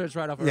 I'm pretty sure it's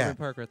right off Irving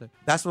Park right there.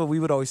 That's what we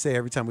would always say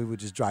every time we would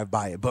just drive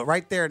by it. But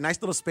right there, nice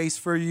little space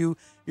for you.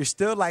 You're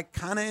still like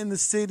kind of in the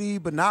city,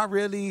 but not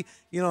really.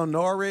 You know,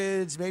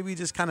 Norridge, maybe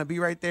just kind of be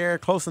right there,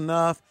 close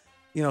enough.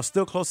 You know,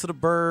 still close to the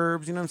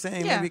burbs. You know what I'm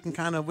saying? Yeah. Maybe you can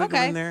kind of wiggle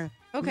in there.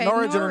 Okay,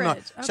 Norridge.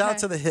 Okay. Shout out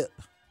to the hip.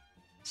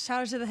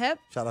 Shout out to the hip?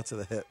 Shout out to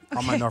the hip.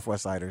 All my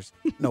Northwest Siders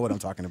know what I'm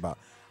talking about.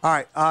 All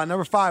right,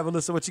 number 5,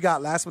 Alyssa, what you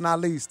got? Last but not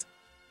least.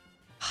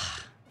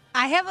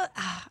 I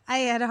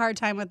had a hard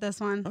time with this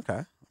one.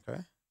 Okay.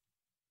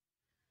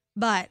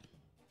 But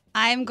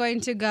I'm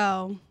going to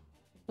go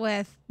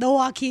with the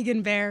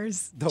Waukegan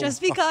Bears just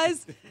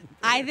because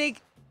I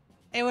think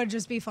it would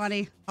just be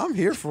funny. I'm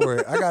here for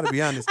it. I got to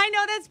be honest. I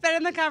know that's been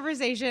in the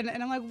conversation,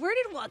 and I'm like, where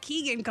did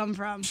Waukegan come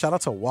from? Shout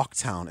out to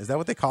Walktown. Is that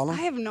what they call them?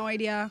 I have no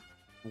idea.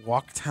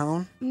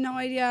 Walktown? No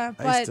idea.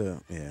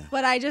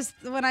 But I just,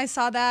 when I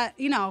saw that,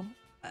 you know,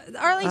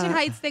 Arlington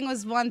Heights thing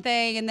was one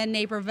thing, and then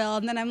Naperville,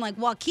 and then I'm like,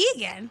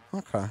 Waukegan?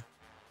 Okay.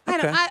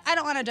 I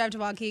don't want to drive to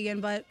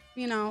Waukegan, but,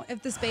 you know,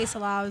 if the space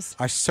allows.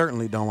 I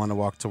certainly don't want to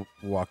walk to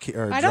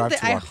Waukegan.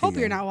 I hope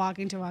you're not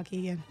walking to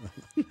Waukegan.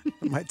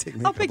 It might take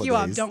me I'll pick you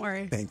up, don't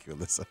worry. Thank you,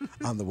 Alyssa.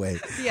 On the way.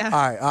 Yeah.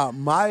 All right,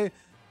 my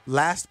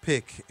last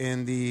pick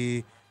in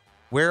the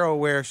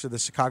where should the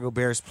Chicago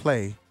Bears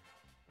play,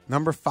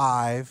 number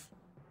 5,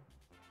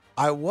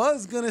 I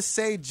was going to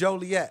say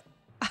Joliet.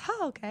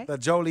 Oh, okay. The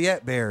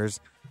Joliet Bears.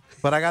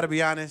 But I got to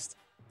be honest,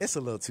 it's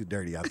a little too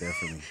dirty out there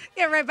for me.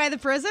 Yeah, right by the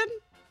prison?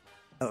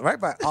 Right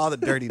by all the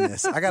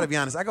dirtiness. I got to be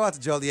honest. I go out to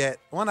Joliet.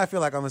 One, I feel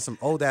like I'm in some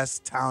old-ass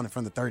town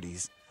from the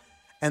 30s.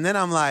 And then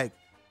I'm like,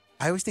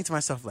 I always think to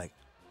myself, like,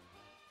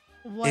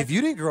 if you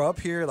didn't grow up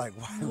here, like,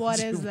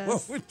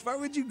 why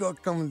would you go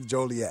come to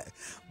Joliet?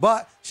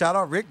 But shout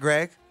out Rick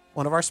Gregg,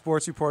 one of our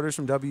sports reporters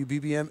from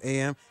WBBM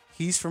AM.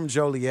 He's from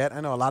Joliet.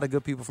 I know a lot of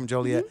good people from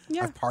Joliet.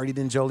 Yeah. I've partied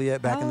in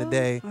Joliet back in the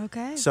day.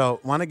 Okay. So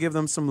want to give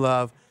them some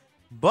love.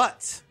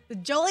 But the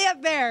Joliet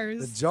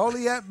Bears.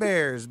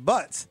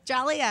 But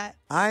Joliet.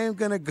 I am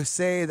going to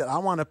say that I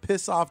want to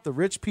piss off the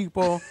rich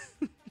people,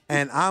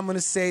 and I'm going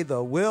to say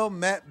the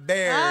Wilmette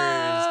Bears.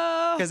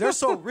 Because they're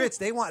so rich,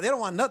 they don't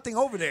want nothing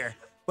over there.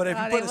 But if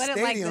you put a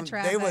stadium,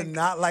 they would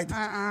not like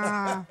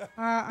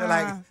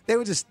the they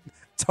would just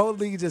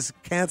totally just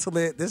cancel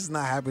it. This is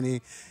not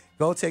happening.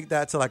 Go take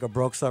that to like a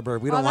broke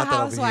suburb. We don't want that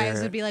over here. The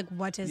housewives would be like,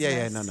 what is this?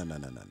 Yeah, no.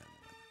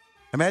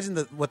 Imagine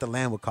what the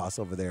land would cost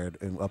over there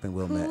up in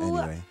Wilmette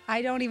anyway.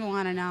 I don't even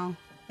want to know.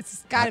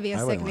 It's got to be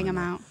a sickening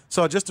amount.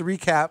 So just to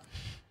recap,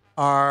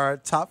 our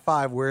top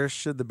 5, where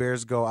should the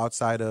Bears go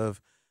outside of,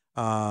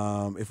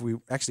 if we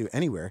actually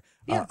anywhere?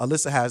 Yeah.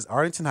 Alyssa has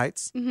Arlington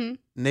Heights,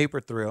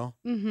 Napier Thrill,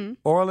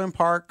 Orland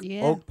Park,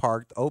 Oak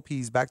Park, the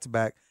OPs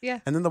back-to-back,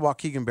 and then the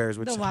Waukegan Bears,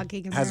 which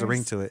has a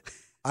ring to it.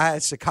 I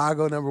had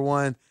Chicago number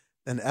 1,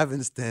 then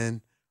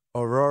Evanston,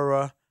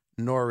 Aurora,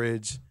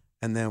 Norridge,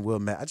 and then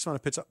Wilmette. I just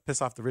want to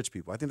piss off the rich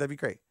people. I think that'd be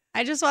great.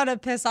 I just want to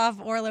piss off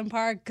Orland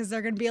Park because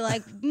they're going to be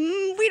like,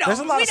 we don't. There's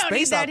a lot of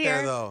space out here.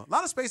 there, though. A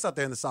lot of space out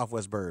there in the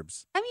Southwest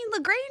burbs. I mean,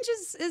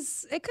 LaGrange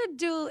is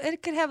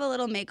it could have a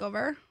little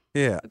makeover.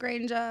 Yeah,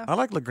 LaGrange. I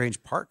like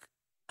LaGrange Park.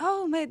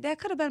 Oh, man, that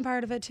could have been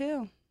part of it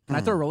too. Can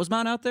I throw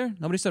Rosemont out there?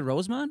 Nobody said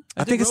Rosemont.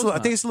 I think it's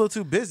a little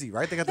too busy,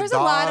 right? They got There's the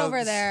dogs. a lot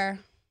over there.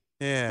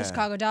 Yeah, the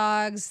Chicago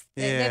Dogs.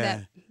 They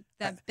have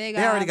that big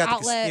they already got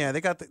outlet.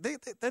 they got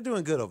they're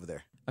doing good over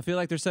there. I feel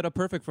like they're set up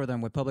perfect for them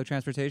with public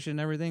transportation and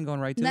everything going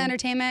right to the them.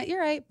 Entertainment. You're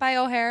right. By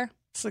O'Hare.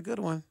 It's a good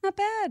one. Not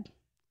bad.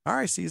 All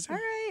right, Caesar. All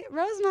right,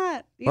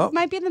 Rosemont. You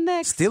might be in the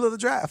mix. Steal of the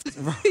draft.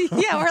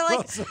 Yeah, we're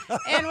like,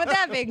 and with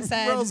that being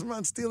said,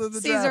 Rosemont, steal of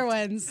the draft. Caesar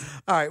wins.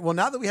 All right, well,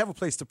 now that we have a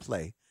place to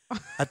play,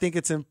 I think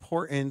it's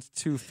important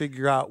to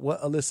figure out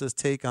what Alyssa's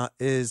take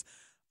is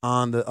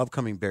on the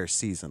upcoming Bears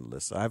season,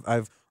 Alyssa.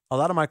 I've a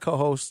lot of my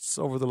co-hosts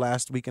over the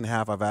last week and a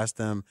half, I've asked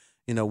them,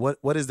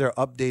 what is their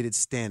updated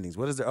standings?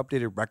 What is their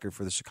updated record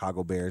for the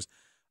Chicago Bears?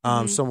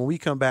 So when we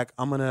come back,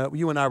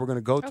 you and I were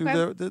gonna go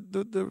through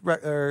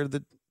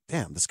the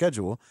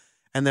schedule,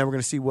 and then we're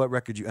gonna see what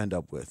record you end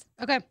up with.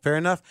 Okay, fair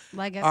enough.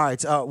 Like it. All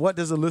right. What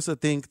does Alyssa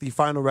think the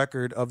final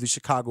record of the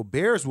Chicago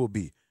Bears will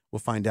be? We'll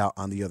find out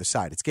on the other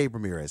side. It's Gabe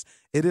Ramirez.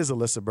 It is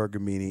Alyssa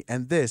Bergamini,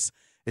 and this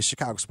is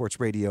Chicago Sports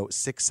Radio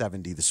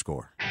 670 The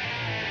Score.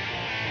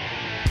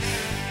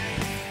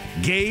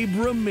 Gabe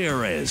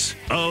Ramirez,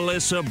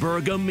 Alyssa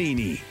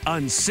Bergamini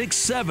on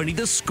 670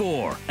 The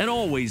Score, and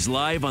always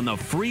live on the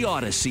free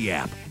Odyssey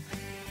app.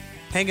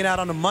 Hanging out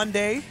on a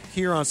Monday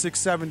here on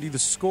 670 The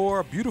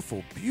Score.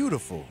 Beautiful,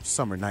 beautiful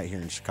summer night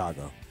here in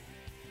Chicago.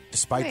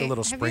 Despite the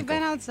little sprinkle. Have you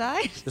been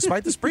outside?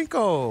 Despite the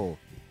sprinkle.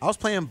 I was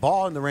playing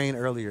ball in the rain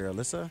earlier,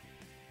 Alyssa.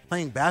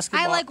 Playing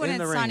basketball in the rain. I like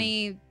when it's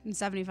sunny and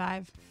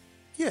 75.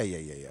 Yeah.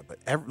 But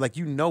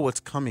what's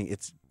coming.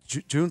 It's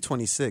June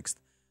 26th.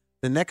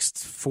 The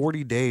next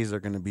 40 days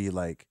are going to be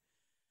like,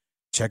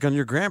 check on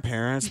your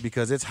grandparents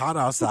because it's hot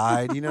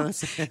outside. You know what I'm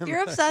saying?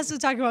 You're obsessed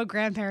with talking about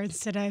grandparents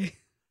today.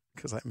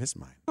 Because I miss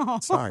mine. Oh.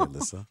 Sorry,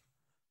 Alyssa.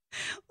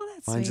 Well,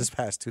 that's mine sweet. just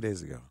passed 2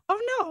 days ago. Oh,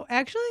 no.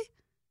 Actually,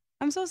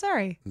 I'm so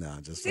sorry. No,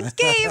 just. It's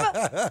Gabe.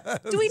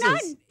 Do we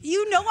not?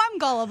 You know I'm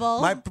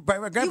gullible. My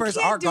grandparents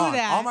are gone.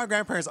 That. All my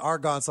grandparents are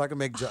gone, so I can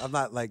make. I'm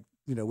not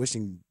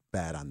wishing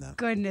bad on them.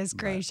 Goodness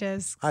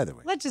gracious. Either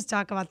way. Let's just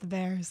talk about the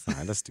Bears. All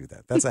right, let's do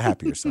that. That's a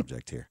happier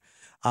subject here.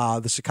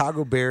 The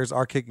Chicago Bears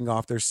are kicking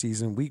off their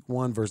season week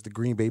 1 versus the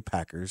Green Bay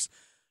Packers.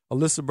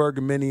 Alyssa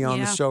Bergamini on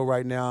the show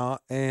right now,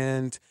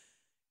 and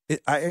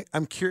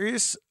I'm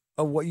curious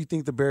of what you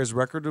think the Bears'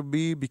 record will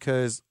be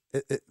because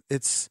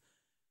it's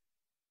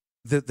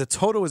the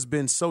total has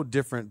been so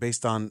different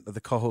based on the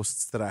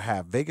co-hosts that I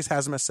have. Vegas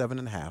has them at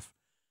 7.5.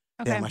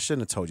 Okay. Damn, I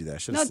shouldn't have told you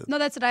that. No,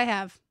 that's what I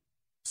have.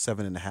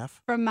 7.5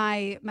 from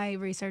my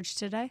research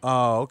today.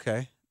 Oh,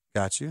 okay,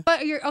 got you.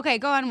 But you're okay.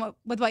 Go on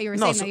with what you were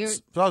saying.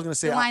 So I was going to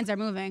say the lines are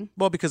moving.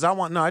 Well, because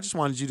I just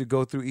wanted you to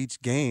go through each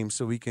game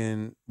so we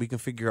can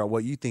figure out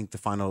what you think the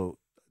final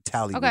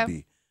tally would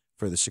be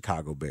for the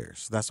Chicago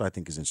Bears. That's what I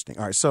think is interesting.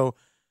 All right, so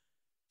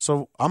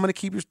I'm going to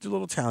keep your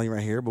little tally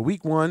right here. But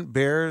week 1,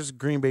 Bears,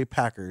 Green Bay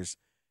Packers.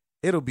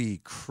 It'll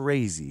be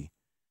crazy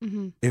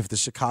if the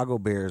Chicago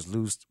Bears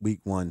lose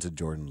week 1 to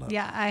Jordan Love.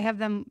 Yeah, I have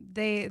them.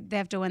 They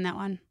have to win that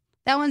one.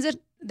 That one's it.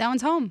 That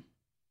one's home.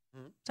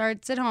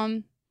 Starts at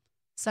home,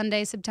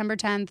 Sunday, September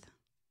 10th.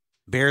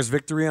 Bears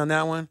victory on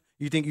that one.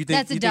 You think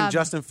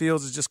Justin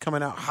Fields is just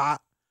coming out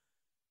hot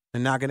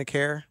and not going to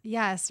care?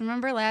 Yes.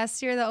 Remember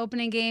last year the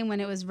opening game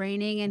when it was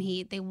raining and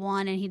they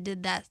won and he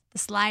did the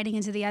sliding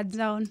into the end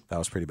zone. That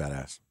was pretty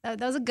badass. That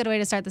was a good way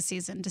to start the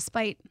season,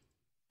 despite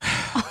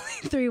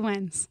only 3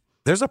 wins.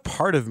 There's a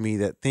part of me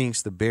that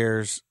thinks the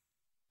Bears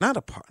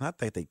not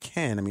that they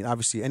can. I mean,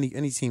 obviously,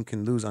 any team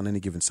can lose on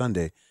any given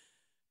Sunday.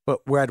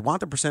 But where I'd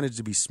want the percentage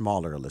to be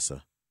smaller,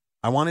 Alyssa,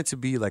 I want it to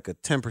be like a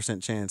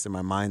 10% chance in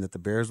my mind that the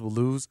Bears will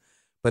lose,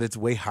 but it's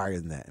way higher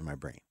than that in my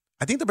brain.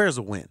 I think the Bears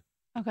will win.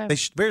 Okay.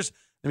 Bears.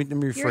 Let me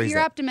rephrase You're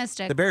that.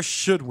 optimistic. The Bears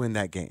should win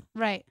that game.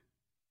 Right.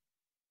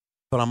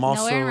 But I'm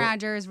also no Aaron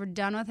Rodgers. We're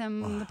done with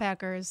him. The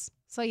Packers.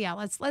 So yeah,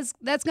 let's.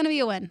 That's going to be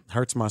a win.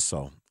 Hurts my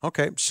soul.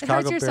 Okay, Chicago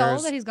It hurts your Bears.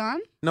 soul that he's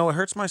gone? No, it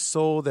hurts my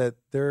soul that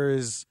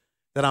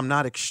I'm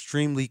not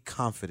extremely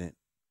confident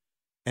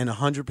and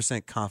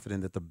 100%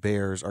 confident that the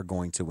Bears are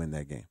going to win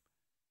that game.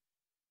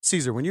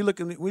 Caesar, when you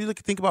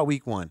think about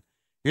Week 1,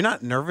 you're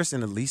not nervous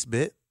in the least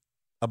bit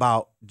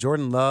about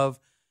Jordan Love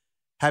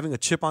having a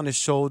chip on his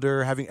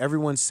shoulder, having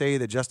everyone say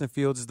that Justin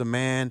Fields is the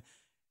man,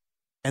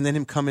 and then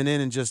him coming in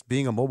and just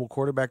being a mobile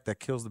quarterback that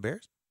kills the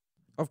Bears?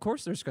 Of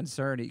course there's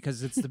concern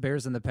because it's the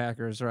Bears and the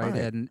Packers, right?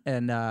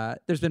 And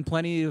there's been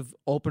plenty of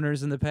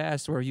openers in the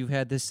past where you've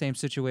had this same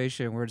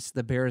situation where it's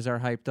the Bears are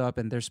hyped up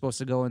and they're supposed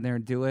to go in there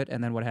and do it,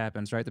 and then what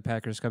happens, right? The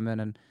Packers come in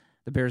and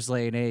the Bears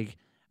lay an egg.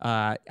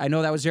 I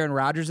know that was Aaron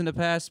Rodgers in the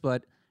past,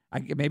 but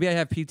maybe I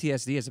have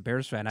PTSD as a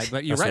Bears fan.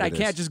 But you're right, I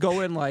can't just go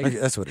in like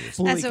that's what it is.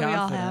 That's what we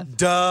all have.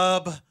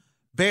 Dub.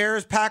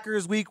 Bears,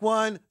 Packers, Week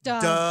 1,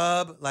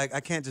 dub. Like, I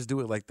can't just do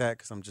it like that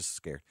because I'm just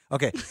scared.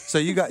 Okay, so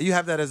you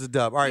have that as a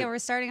dub. All right. Yeah, we're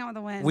starting out with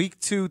a win. Week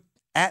 2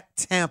 at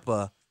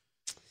Tampa.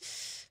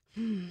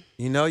 You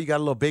got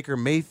a little Baker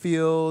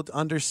Mayfield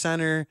under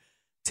center.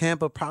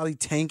 Tampa probably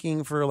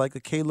tanking for like a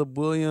Caleb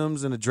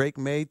Williams and a Drake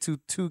May, two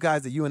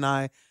guys that you and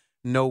I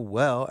know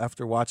well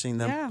after watching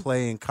them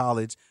play in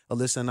college.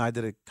 Alyssa and I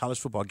did a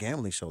college football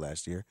gambling show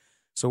last year,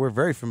 so we're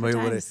very familiar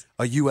with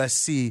a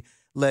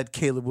USC-led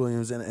Caleb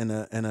Williams and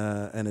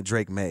a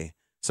Drake May.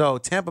 So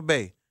Tampa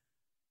Bay,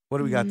 what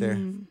do we got there?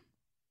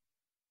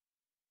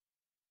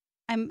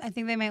 I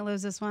think they might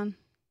lose this one.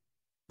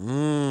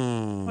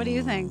 What do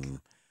you think?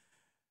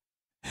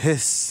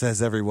 Hiss,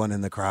 says everyone in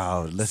the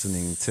crowd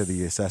listening to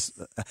the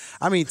assessment.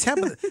 I mean,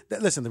 Tampa.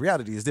 Listen, the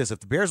reality is this: if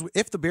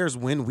the Bears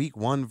win Week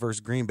 1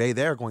 versus Green Bay,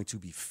 they are going to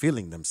be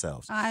feeling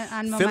themselves,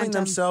 feeling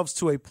themselves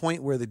to a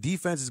point where the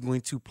defense is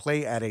going to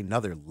play at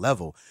another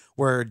level.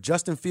 Where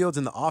Justin Fields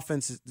and the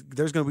offense,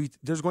 there's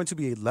going to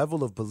be a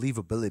level of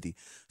believability.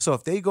 So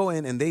if they go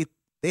in and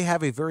they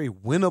have a very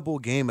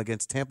winnable game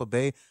against Tampa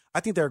Bay,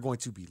 I think they're going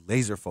to be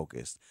laser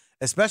focused,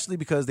 especially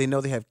because they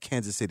know they have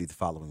Kansas City the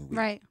following week.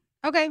 Right.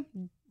 Okay.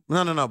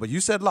 No. But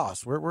you said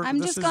loss.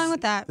 I'm just going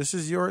with that.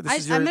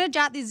 I'm going to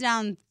jot these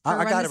down for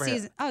I got the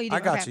season. Oh, you do? I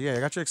got you. Yeah, I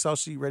got your Excel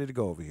sheet ready to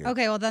go over here.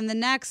 Okay, well, then the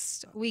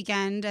next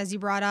weekend, as you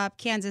brought up,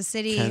 Kansas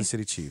City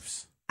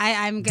Chiefs.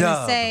 I'm going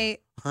to say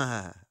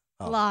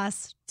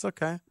lost. It's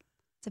okay.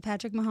 To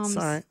Patrick Mahomes. It's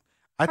all right.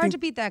 Hard to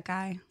beat that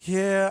guy.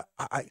 Yeah,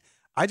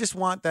 I just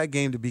want that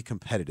game to be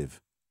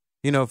competitive.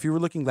 If you were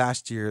looking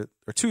last year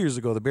or 2 years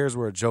ago, the Bears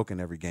were a joke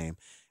in every game.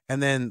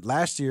 And then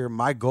last year,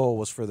 my goal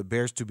was for the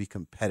Bears to be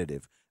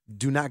competitive.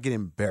 Do not get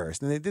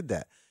embarrassed. And they did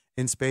that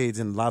in spades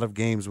in a lot of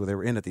games where they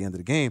were in at the end of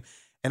the game.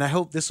 And I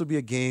hope this will be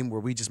a game where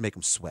we just make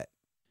them sweat.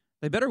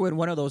 They better win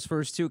one of those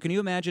first two. Can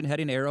you imagine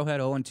heading to Arrowhead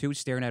 0-2,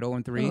 staring at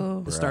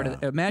 0-3? The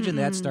start imagine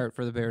that start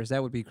for the Bears.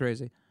 That would be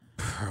crazy.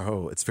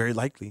 Bro, it's very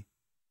likely.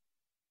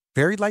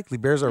 Very likely.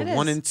 Bears are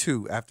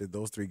 1-2 after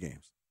those 3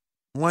 games.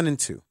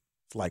 1-2.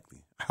 It's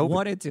likely. I hope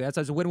 1-2.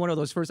 That's to win one of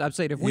those first. I'm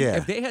saying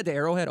if they had the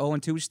Arrowhead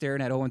 0-2,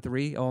 staring at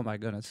 0-3, oh my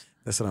goodness.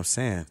 That's what I'm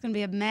saying. It's going to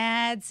be a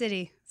mad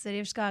city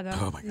of Chicago.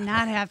 Oh my God.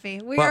 Not happy.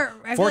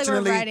 I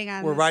fortunately, like we're riding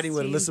on we're riding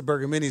with Alyssa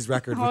Bergamini's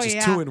record, which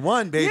is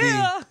 2-1, baby.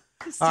 Yeah.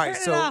 All right,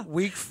 so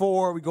Week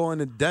 4, we go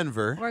into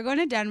Denver. We're going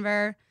to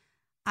Denver.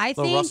 I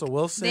think Russell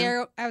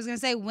Wilson. I was going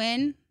to say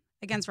win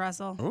against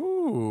Russell.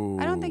 Ooh.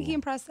 I don't think he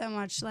impressed that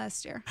much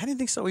last year. I didn't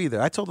think so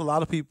either. I told a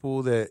lot of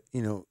people that,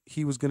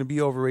 he was going to be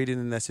overrated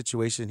in that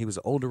situation. He was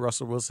an older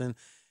Russell Wilson.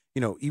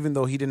 Even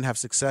though he didn't have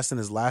success in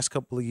his last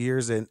couple of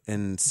years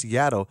in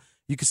Seattle,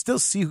 you could still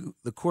see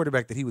the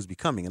quarterback that he was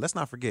becoming. And let's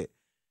not forget,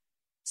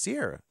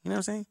 Sierra. You know what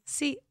I'm saying?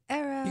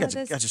 Sierra. You got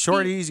your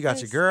shorties, you got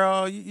your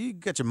girl, you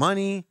got your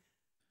money.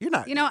 You're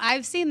not.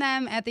 I've seen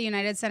them at the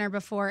United Center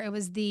before. It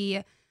was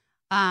the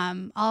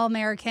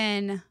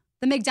All-American,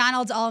 the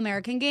McDonald's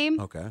All-American game.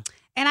 Okay.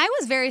 And I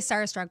was very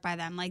starstruck by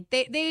them. Like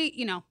they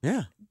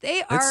yeah,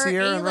 they are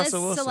A-list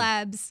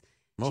celebs.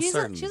 Most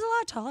certainly. She's a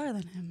lot taller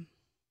than him.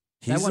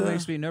 That one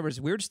makes me nervous.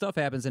 Weird stuff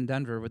happens in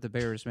Denver with the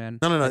Bears, man.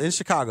 No. In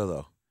Chicago,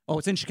 though. Oh,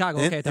 it's in Chicago.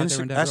 Okay, I thought they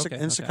were in Denver.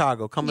 Okay.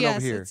 Chicago, coming over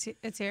here.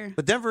 It's here.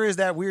 But Denver is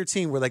that weird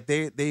team where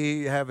they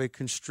have a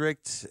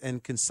constrict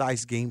and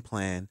concise game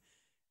plan,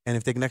 and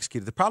if they can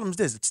execute it. The problem is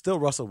this: it's still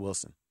Russell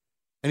Wilson,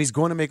 and he's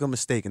going to make a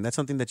mistake, and that's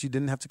something that you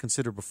didn't have to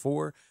consider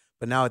before.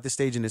 But now at this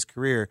stage in his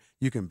career,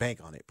 you can bank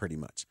on it pretty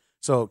much.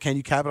 So can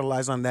you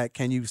capitalize on that?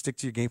 Can you stick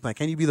to your game plan?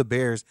 Can you be the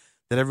Bears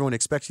that everyone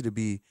expects you to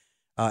be,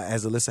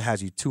 as Alyssa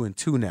has you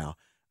 2-2 now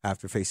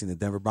after facing the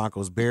Denver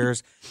Broncos?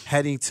 Bears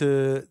heading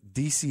to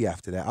D.C.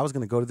 after that. I was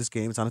going to go to this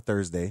game. It's on a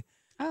Thursday.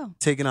 Oh.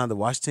 Taking on the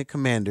Washington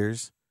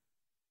Commanders.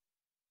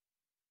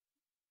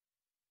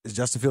 Is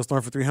Justin Fields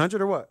throwing for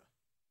 300 or what?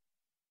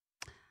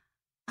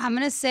 I'm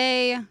going to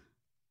say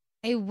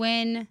a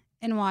win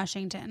in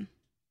Washington.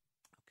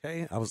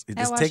 Okay,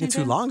 it's taking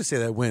too long to say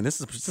that win.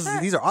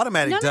 These are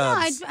automatic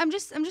dubs. No. I'm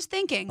just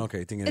thinking.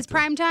 Okay, thinking it's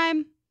prime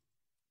time.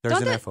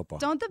 Thursday Night Football.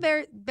 Don't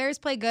the Bears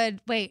play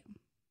good? Wait,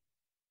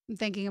 I'm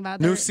thinking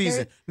about new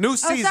season, new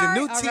team,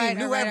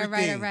 new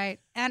everything. All right.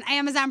 And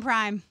Amazon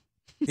Prime.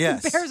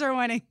 Yes, Bears are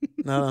winning.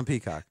 Not on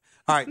Peacock.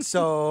 All right,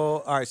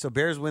 so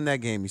Bears win that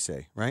game. You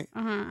say right?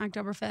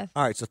 October 5th.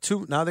 All right,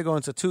 so now they go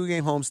into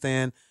 2-game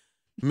homestand,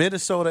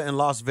 Minnesota and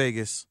Las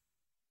Vegas.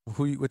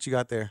 What you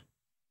got there?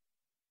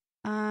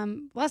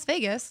 Las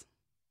Vegas.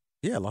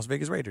 Yeah, Las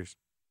Vegas Raiders.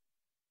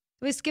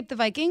 Did we skip the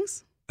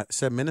Vikings? I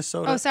said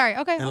Minnesota. Oh, sorry.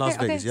 Okay. And Las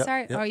Vegas. Yep,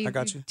 Sorry. Yep, I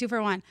got you. 2 for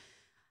 1.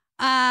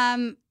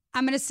 I'm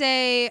going to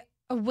say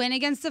a win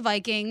against the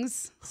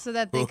Vikings so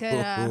that they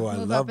could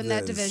move up in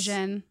that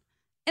division.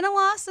 And a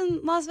loss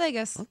in Las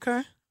Vegas.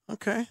 Okay.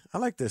 I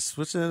like this.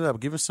 Switching it up,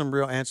 giving some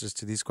real answers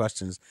to these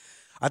questions.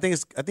 I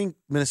think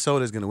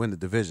Minnesota is going to win the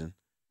division.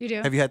 You do?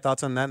 Have you had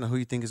thoughts on that and who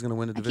you think is going to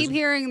win the division? I keep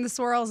hearing the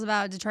swirls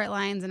about Detroit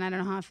Lions, and I don't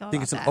know how I feel about that.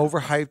 I think it's an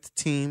overhyped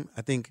team.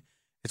 I think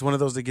it's one of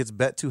those that gets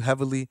bet too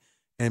heavily,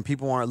 and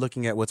people aren't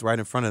looking at what's right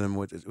in front of them,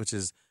 which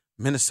is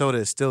Minnesota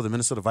is still the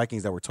Minnesota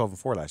Vikings that were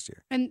 12-4 last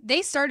year. And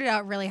they started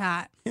out really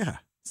hot. Yeah.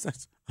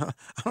 I don't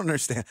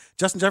understand.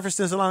 Justin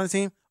Jefferson's still on the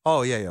team?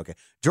 Oh, yeah, okay.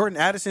 Jordan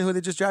Addison, who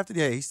they just drafted?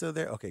 Yeah, he's still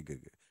there? Okay,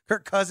 good.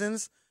 Kirk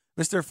Cousins,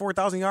 Mr.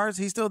 4,000 yards,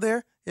 he's still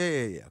there?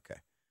 Yeah,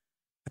 okay.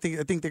 I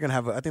think they're gonna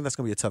have. I think that's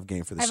gonna be a tough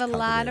game for the Chicago I have a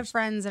lot Bears. of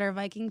friends that are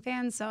Viking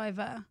fans, so I've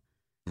not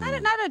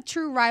a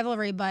true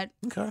rivalry, but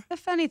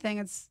if anything,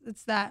 it's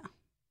that.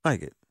 I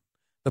like it.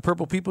 The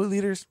Purple People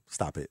Leaders.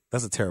 Stop it.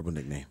 That's a terrible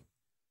nickname.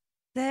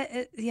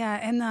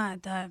 And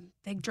the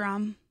big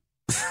drum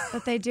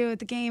that they do at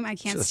the game, I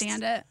can't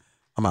stand it.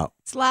 I'm out.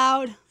 It's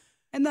loud,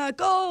 and the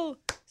go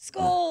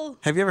skull.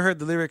 Have you ever heard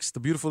the lyrics? The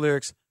beautiful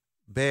lyrics.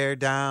 Bear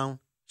down,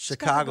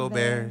 Chicago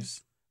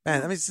Bears.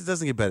 Man, I mean, it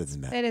doesn't get better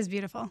than that. It is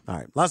beautiful. All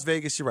right. Las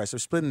Vegas, you're right. So we're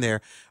splitting there.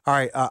 All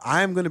right.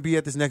 I'm going to be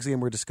at this next game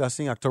we're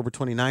discussing, October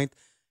 29th.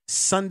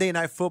 Sunday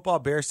Night Football.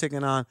 Bears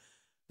taking on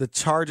the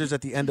Chargers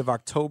at the end of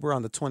October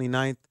on the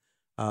 29th.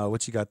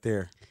 What you got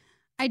there?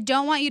 I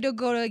don't want you to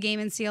go to a game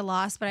and see a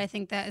loss, but I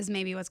think that is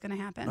maybe what's going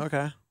to happen.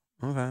 Okay.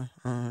 I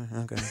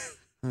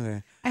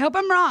hope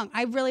I'm wrong.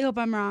 I really hope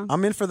I'm wrong.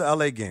 I'm in for the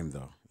LA game,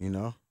 though, you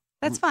know?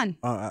 That's fun.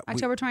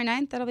 October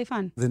 29th, that'll be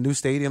fun. The new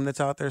stadium that's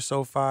out there,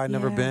 SoFi,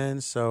 never been,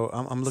 so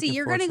I'm looking. See,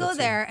 you're going to go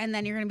there, and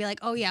then you're going to be like,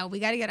 oh, yeah, we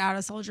got to get out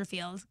of Soldier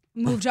Field,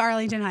 move to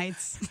Arlington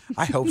Heights.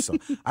 I hope so.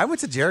 I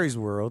went to Jerry's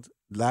World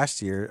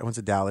last year. I went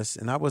to Dallas,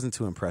 and I wasn't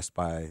too impressed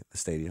by the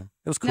stadium.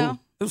 It was cool. No?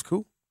 It was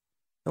cool.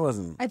 It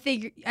wasn't. I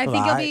think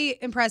you'll be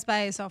impressed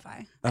by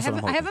SoFi. I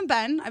haven't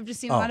been. I've just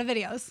seen a lot of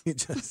videos.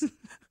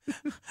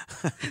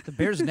 The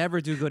Bears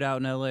never do good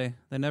out in LA.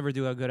 They never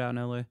do good out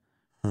in LA.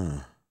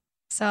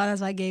 So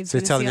that's why Gabe's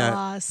going to see a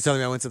loss. You're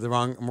telling me we're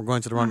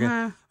going to the wrong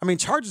game? I mean,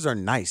 Chargers are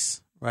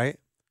nice, right?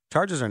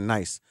 Chargers are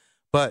nice.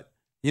 But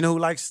you know who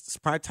likes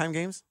primetime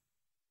games?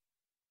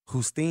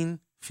 Justin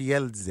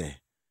Fields.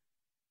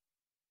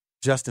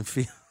 Justin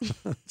Fields.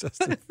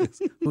 Justin.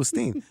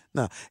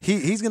 No,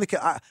 he's going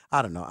to –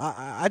 I don't know.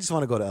 I just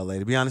want to go to L.A.,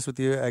 to be honest with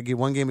you. I get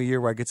one game a year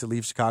where I get to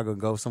leave Chicago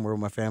and go somewhere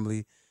with my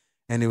family,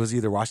 and it was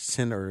either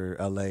Washington or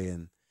L.A.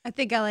 And I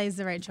think L.A. is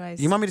the right choice.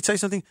 You want me to tell you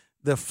something?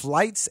 The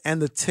flights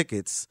and the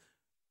tickets –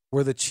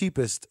 were the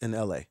cheapest in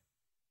LA.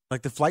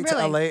 Like the flight to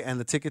LA and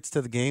the tickets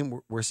to the game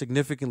were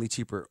significantly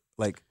cheaper.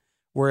 Like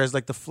whereas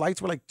like the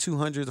flights were like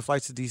 $200, the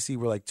flights to DC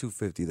were like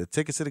 $250. The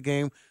tickets to the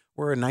game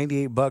were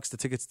 $98. The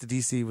tickets to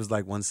DC was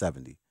like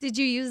 $170. Did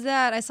you use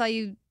that? I saw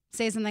you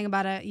say something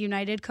about a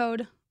United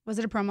code. Was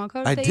it a promo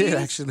code? I did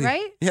actually.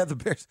 Right? Yeah, the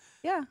Bears.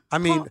 Yeah. I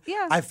mean,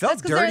 I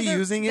felt dirty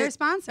using it. Their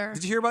sponsor.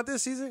 Did you hear about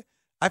this, Caesar?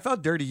 I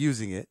felt dirty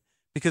using it.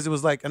 Because it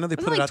was like, I know they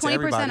put it out to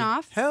everybody. 20%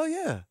 off? Hell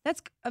yeah.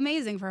 That's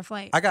amazing for a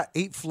flight. I got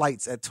 8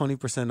 flights at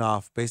 20%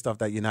 off based off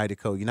that United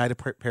code. United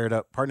partnered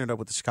up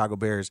with the Chicago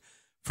Bears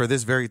for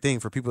this very thing,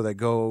 for people that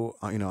go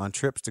on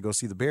trips to go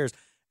see the Bears.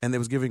 And they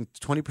was giving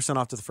 20%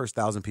 off to the first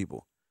 1,000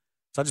 people.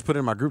 So I just put it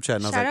in my group chat.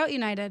 And Shout out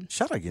United.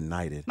 Shout out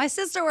United. My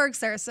sister works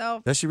there,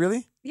 so. Does she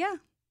really? Yeah.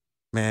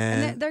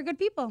 Man. And they're good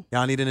people.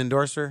 Y'all need an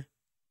endorser?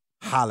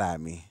 Holla at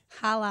me.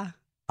 Holla.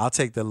 I'll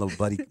take the little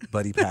buddy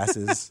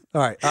passes.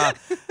 All right,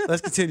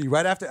 let's continue.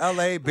 Right after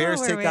L.A.,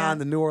 Bears take on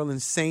the New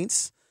Orleans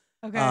Saints.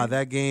 Okay.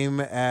 That game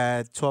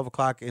at 12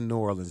 o'clock in New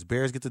Orleans.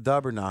 Bears get the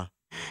dub or nah?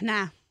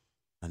 Nah.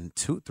 And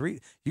 2,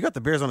 3. You got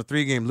the Bears on a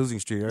 3-game losing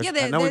streak. Yeah,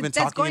 I know we've been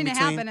that's talking going to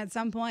happen at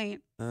some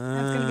point.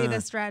 That's going to be the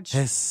stretch.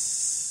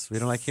 Yes. We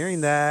don't like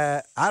hearing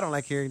that. I don't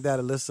like hearing that,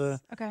 Alyssa.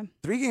 Okay.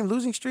 3-game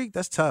losing streak?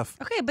 That's tough.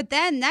 Okay, but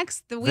then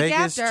the week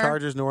Vegas, after.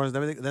 Chargers, New Orleans.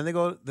 Then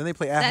they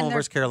play at home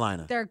versus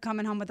Carolina. They're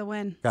coming home with a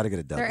win. Got to get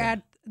a dub.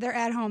 They're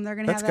at home. They're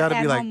going to have an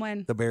at-home like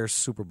win. The Bears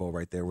Super Bowl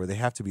right there, where they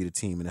have to beat a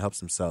team and it helps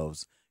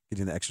themselves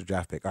getting the extra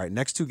draft pick. All right,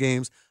 next 2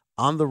 games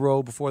on the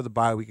road before the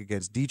bye week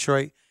against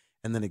Detroit,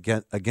 and then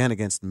again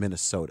against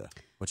Minnesota.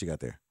 What you got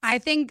there? I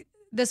think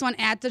this one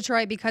at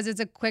Detroit, because it's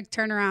a quick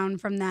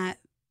turnaround from that.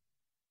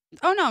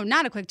 Oh, no,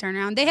 not a quick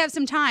turnaround. They have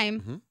some time.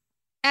 Mm-hmm.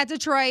 At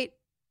Detroit,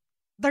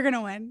 they're going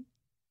to win.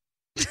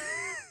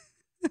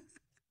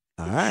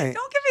 All right.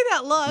 Don't give me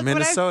that look.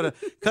 Minnesota,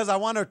 because I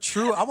want a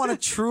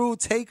true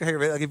take here.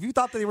 Like if you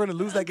thought that they were going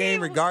to lose that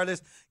game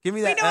regardless, give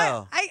me that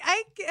L.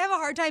 I have a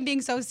hard time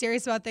being so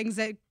serious about things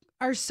that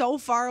are so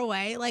far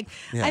away. Like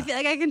I feel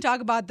like I can talk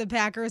about the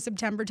Packers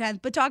September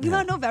 10th, but talking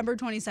about November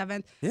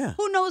 27th,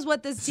 who knows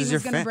what this team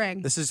is going to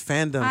bring? This is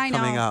fandom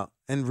coming out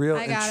and real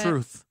and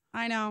truth.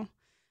 I know.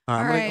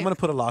 All right, I'm going to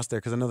put a loss there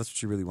because I know that's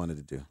what you really wanted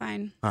to do.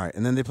 Fine. All right,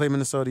 and then they play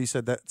Minnesota. You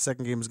said that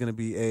second game is going to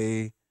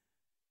be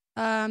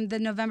the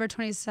November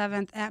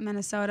 27th at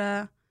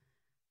Minnesota.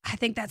 I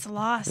think that's a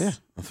loss. Yeah,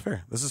 that's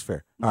fair. This is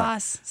fair.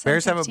 Loss.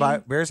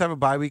 Right. Bears have a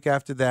bye week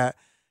after that,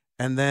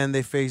 and then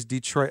they face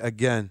Detroit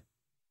again.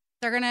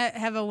 They're going to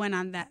have a win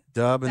on that.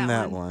 Dub in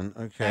that one.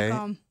 Okay.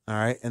 All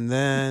right, and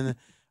then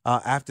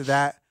after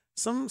that,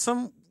 some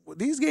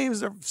these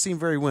games seem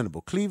very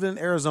winnable. Cleveland,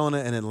 Arizona,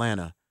 and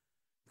Atlanta.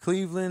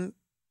 Cleveland,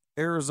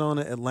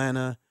 Arizona,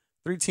 Atlanta.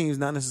 3 teams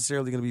not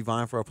necessarily going to be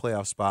vying for a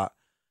playoff spot.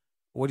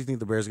 What do you think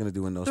the Bears are going to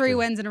do in those 3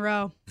 wins in a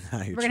row?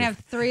 We're going to have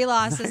 3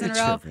 losses in a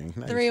row,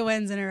 3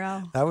 wins in a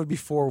row. That would be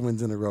 4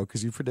 wins in a row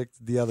because you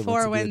predicted the other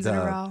 4 wins in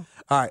a row.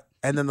 All right.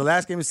 And then the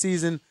last game of the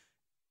season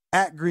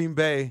at Green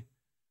Bay.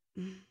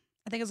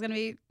 I think it's going to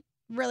be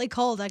really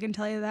cold. I can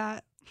tell you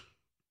that.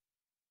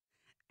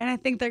 And I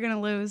think they're going to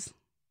lose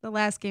the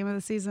last game of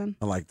the season.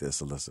 I like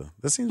this, Alyssa.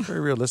 This seems very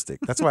realistic.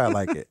 That's why I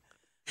like it.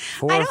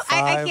 4, I 5,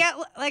 I can't,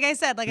 like I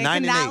said, I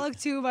cannot look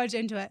too much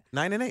into it.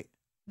 9-8.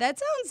 That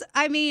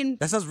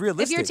sounds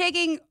realistic. If you're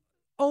taking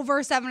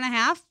over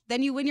 7.5,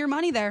 then you win your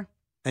money there.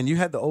 And you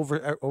had the over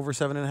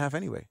 7.5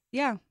 anyway.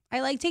 Yeah.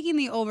 I like taking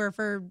the over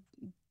for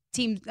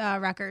team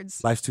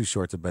records. Life's too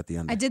short to bet the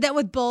under. I did that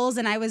with Bulls,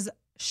 and I was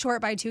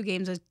short by 2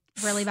 games, which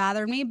really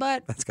bothered me,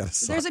 but that's gotta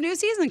suck. There's a new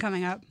season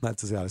coming up.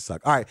 That's gotta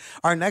suck. All right.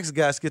 Our next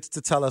guest gets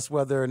to tell us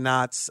whether or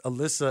not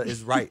Alyssa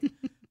is right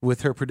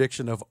with her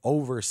prediction of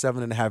over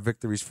 7.5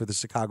 victories for the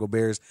Chicago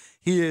Bears.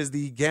 He is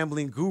the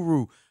gambling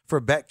guru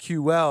for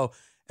BetQL.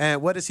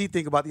 And what does he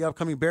think about the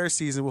upcoming Bears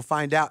season? We'll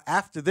find out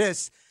after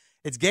this.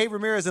 It's Gabe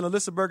Ramirez and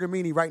Alyssa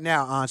Bergamini right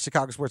now on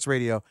Chicago Sports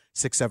Radio,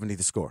 670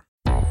 The Score.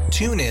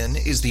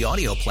 TuneIn is the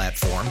audio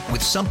platform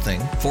with something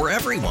for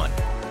everyone.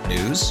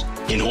 News.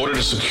 In order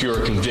to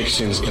secure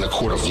convictions in a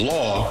court of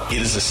law,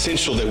 it is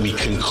essential that we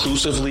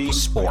conclusively.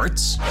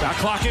 Sports. Shot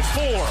clock at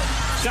 4.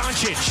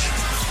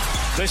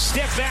 Doncic. The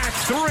step back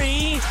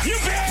 3. You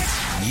bet.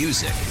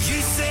 Music.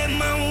 You set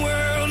my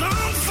world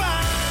on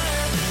fire.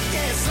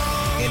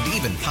 And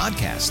even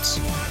podcasts.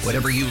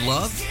 Whatever you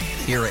love,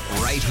 hear it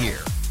right here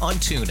on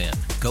TuneIn.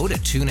 Go to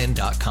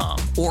TuneIn.com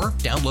or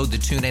download the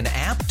TuneIn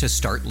app to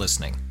start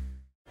listening.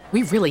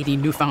 We really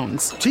need new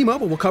phones.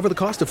 T-Mobile will cover the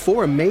cost of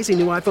 4 amazing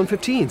new iPhone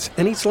 15s,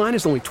 and each line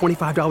is only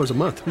 $25 a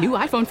month. New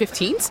iPhone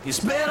 15s? It's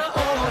better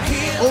over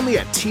here. Only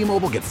at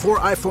T-Mobile, get 4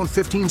 iPhone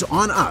 15s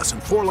on us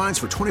and 4 lines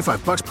for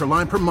 $25 per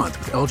line per month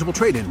with eligible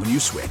trade-in when you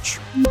switch.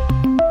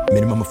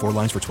 Minimum of 4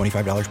 lines for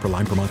 $25 per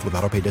line per month with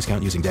autopay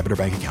discount using debit or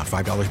bank account.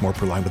 $5 more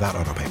per line without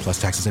autopay, plus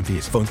taxes and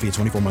fees. Phone fee at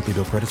 24 monthly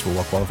bill credits for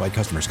well-qualified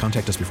customers.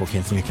 Contact us before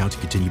canceling account to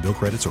continue bill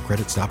credits or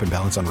credit stop and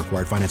balance on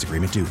required finance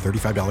agreement due.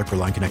 $35 per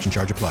line connection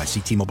charge applies. See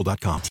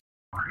T-Mobile.com.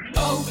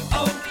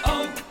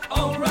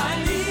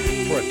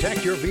 O'Reilly.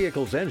 Protect your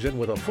vehicle's engine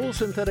with a full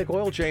synthetic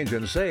oil change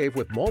and save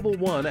with Mobile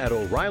One at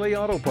O'Reilly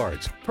Auto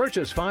Parts.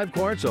 Purchase 5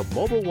 quarts of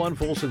Mobile One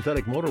full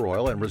synthetic motor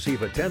oil and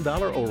receive a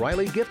 $10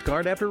 O'Reilly gift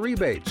card after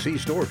rebate. See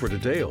store for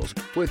details.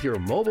 With your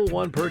Mobile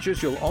One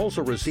purchase, you'll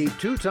also receive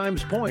 2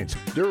 times points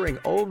during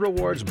O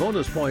Rewards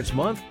Bonus Points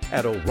Month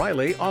at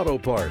O'Reilly Auto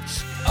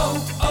Parts.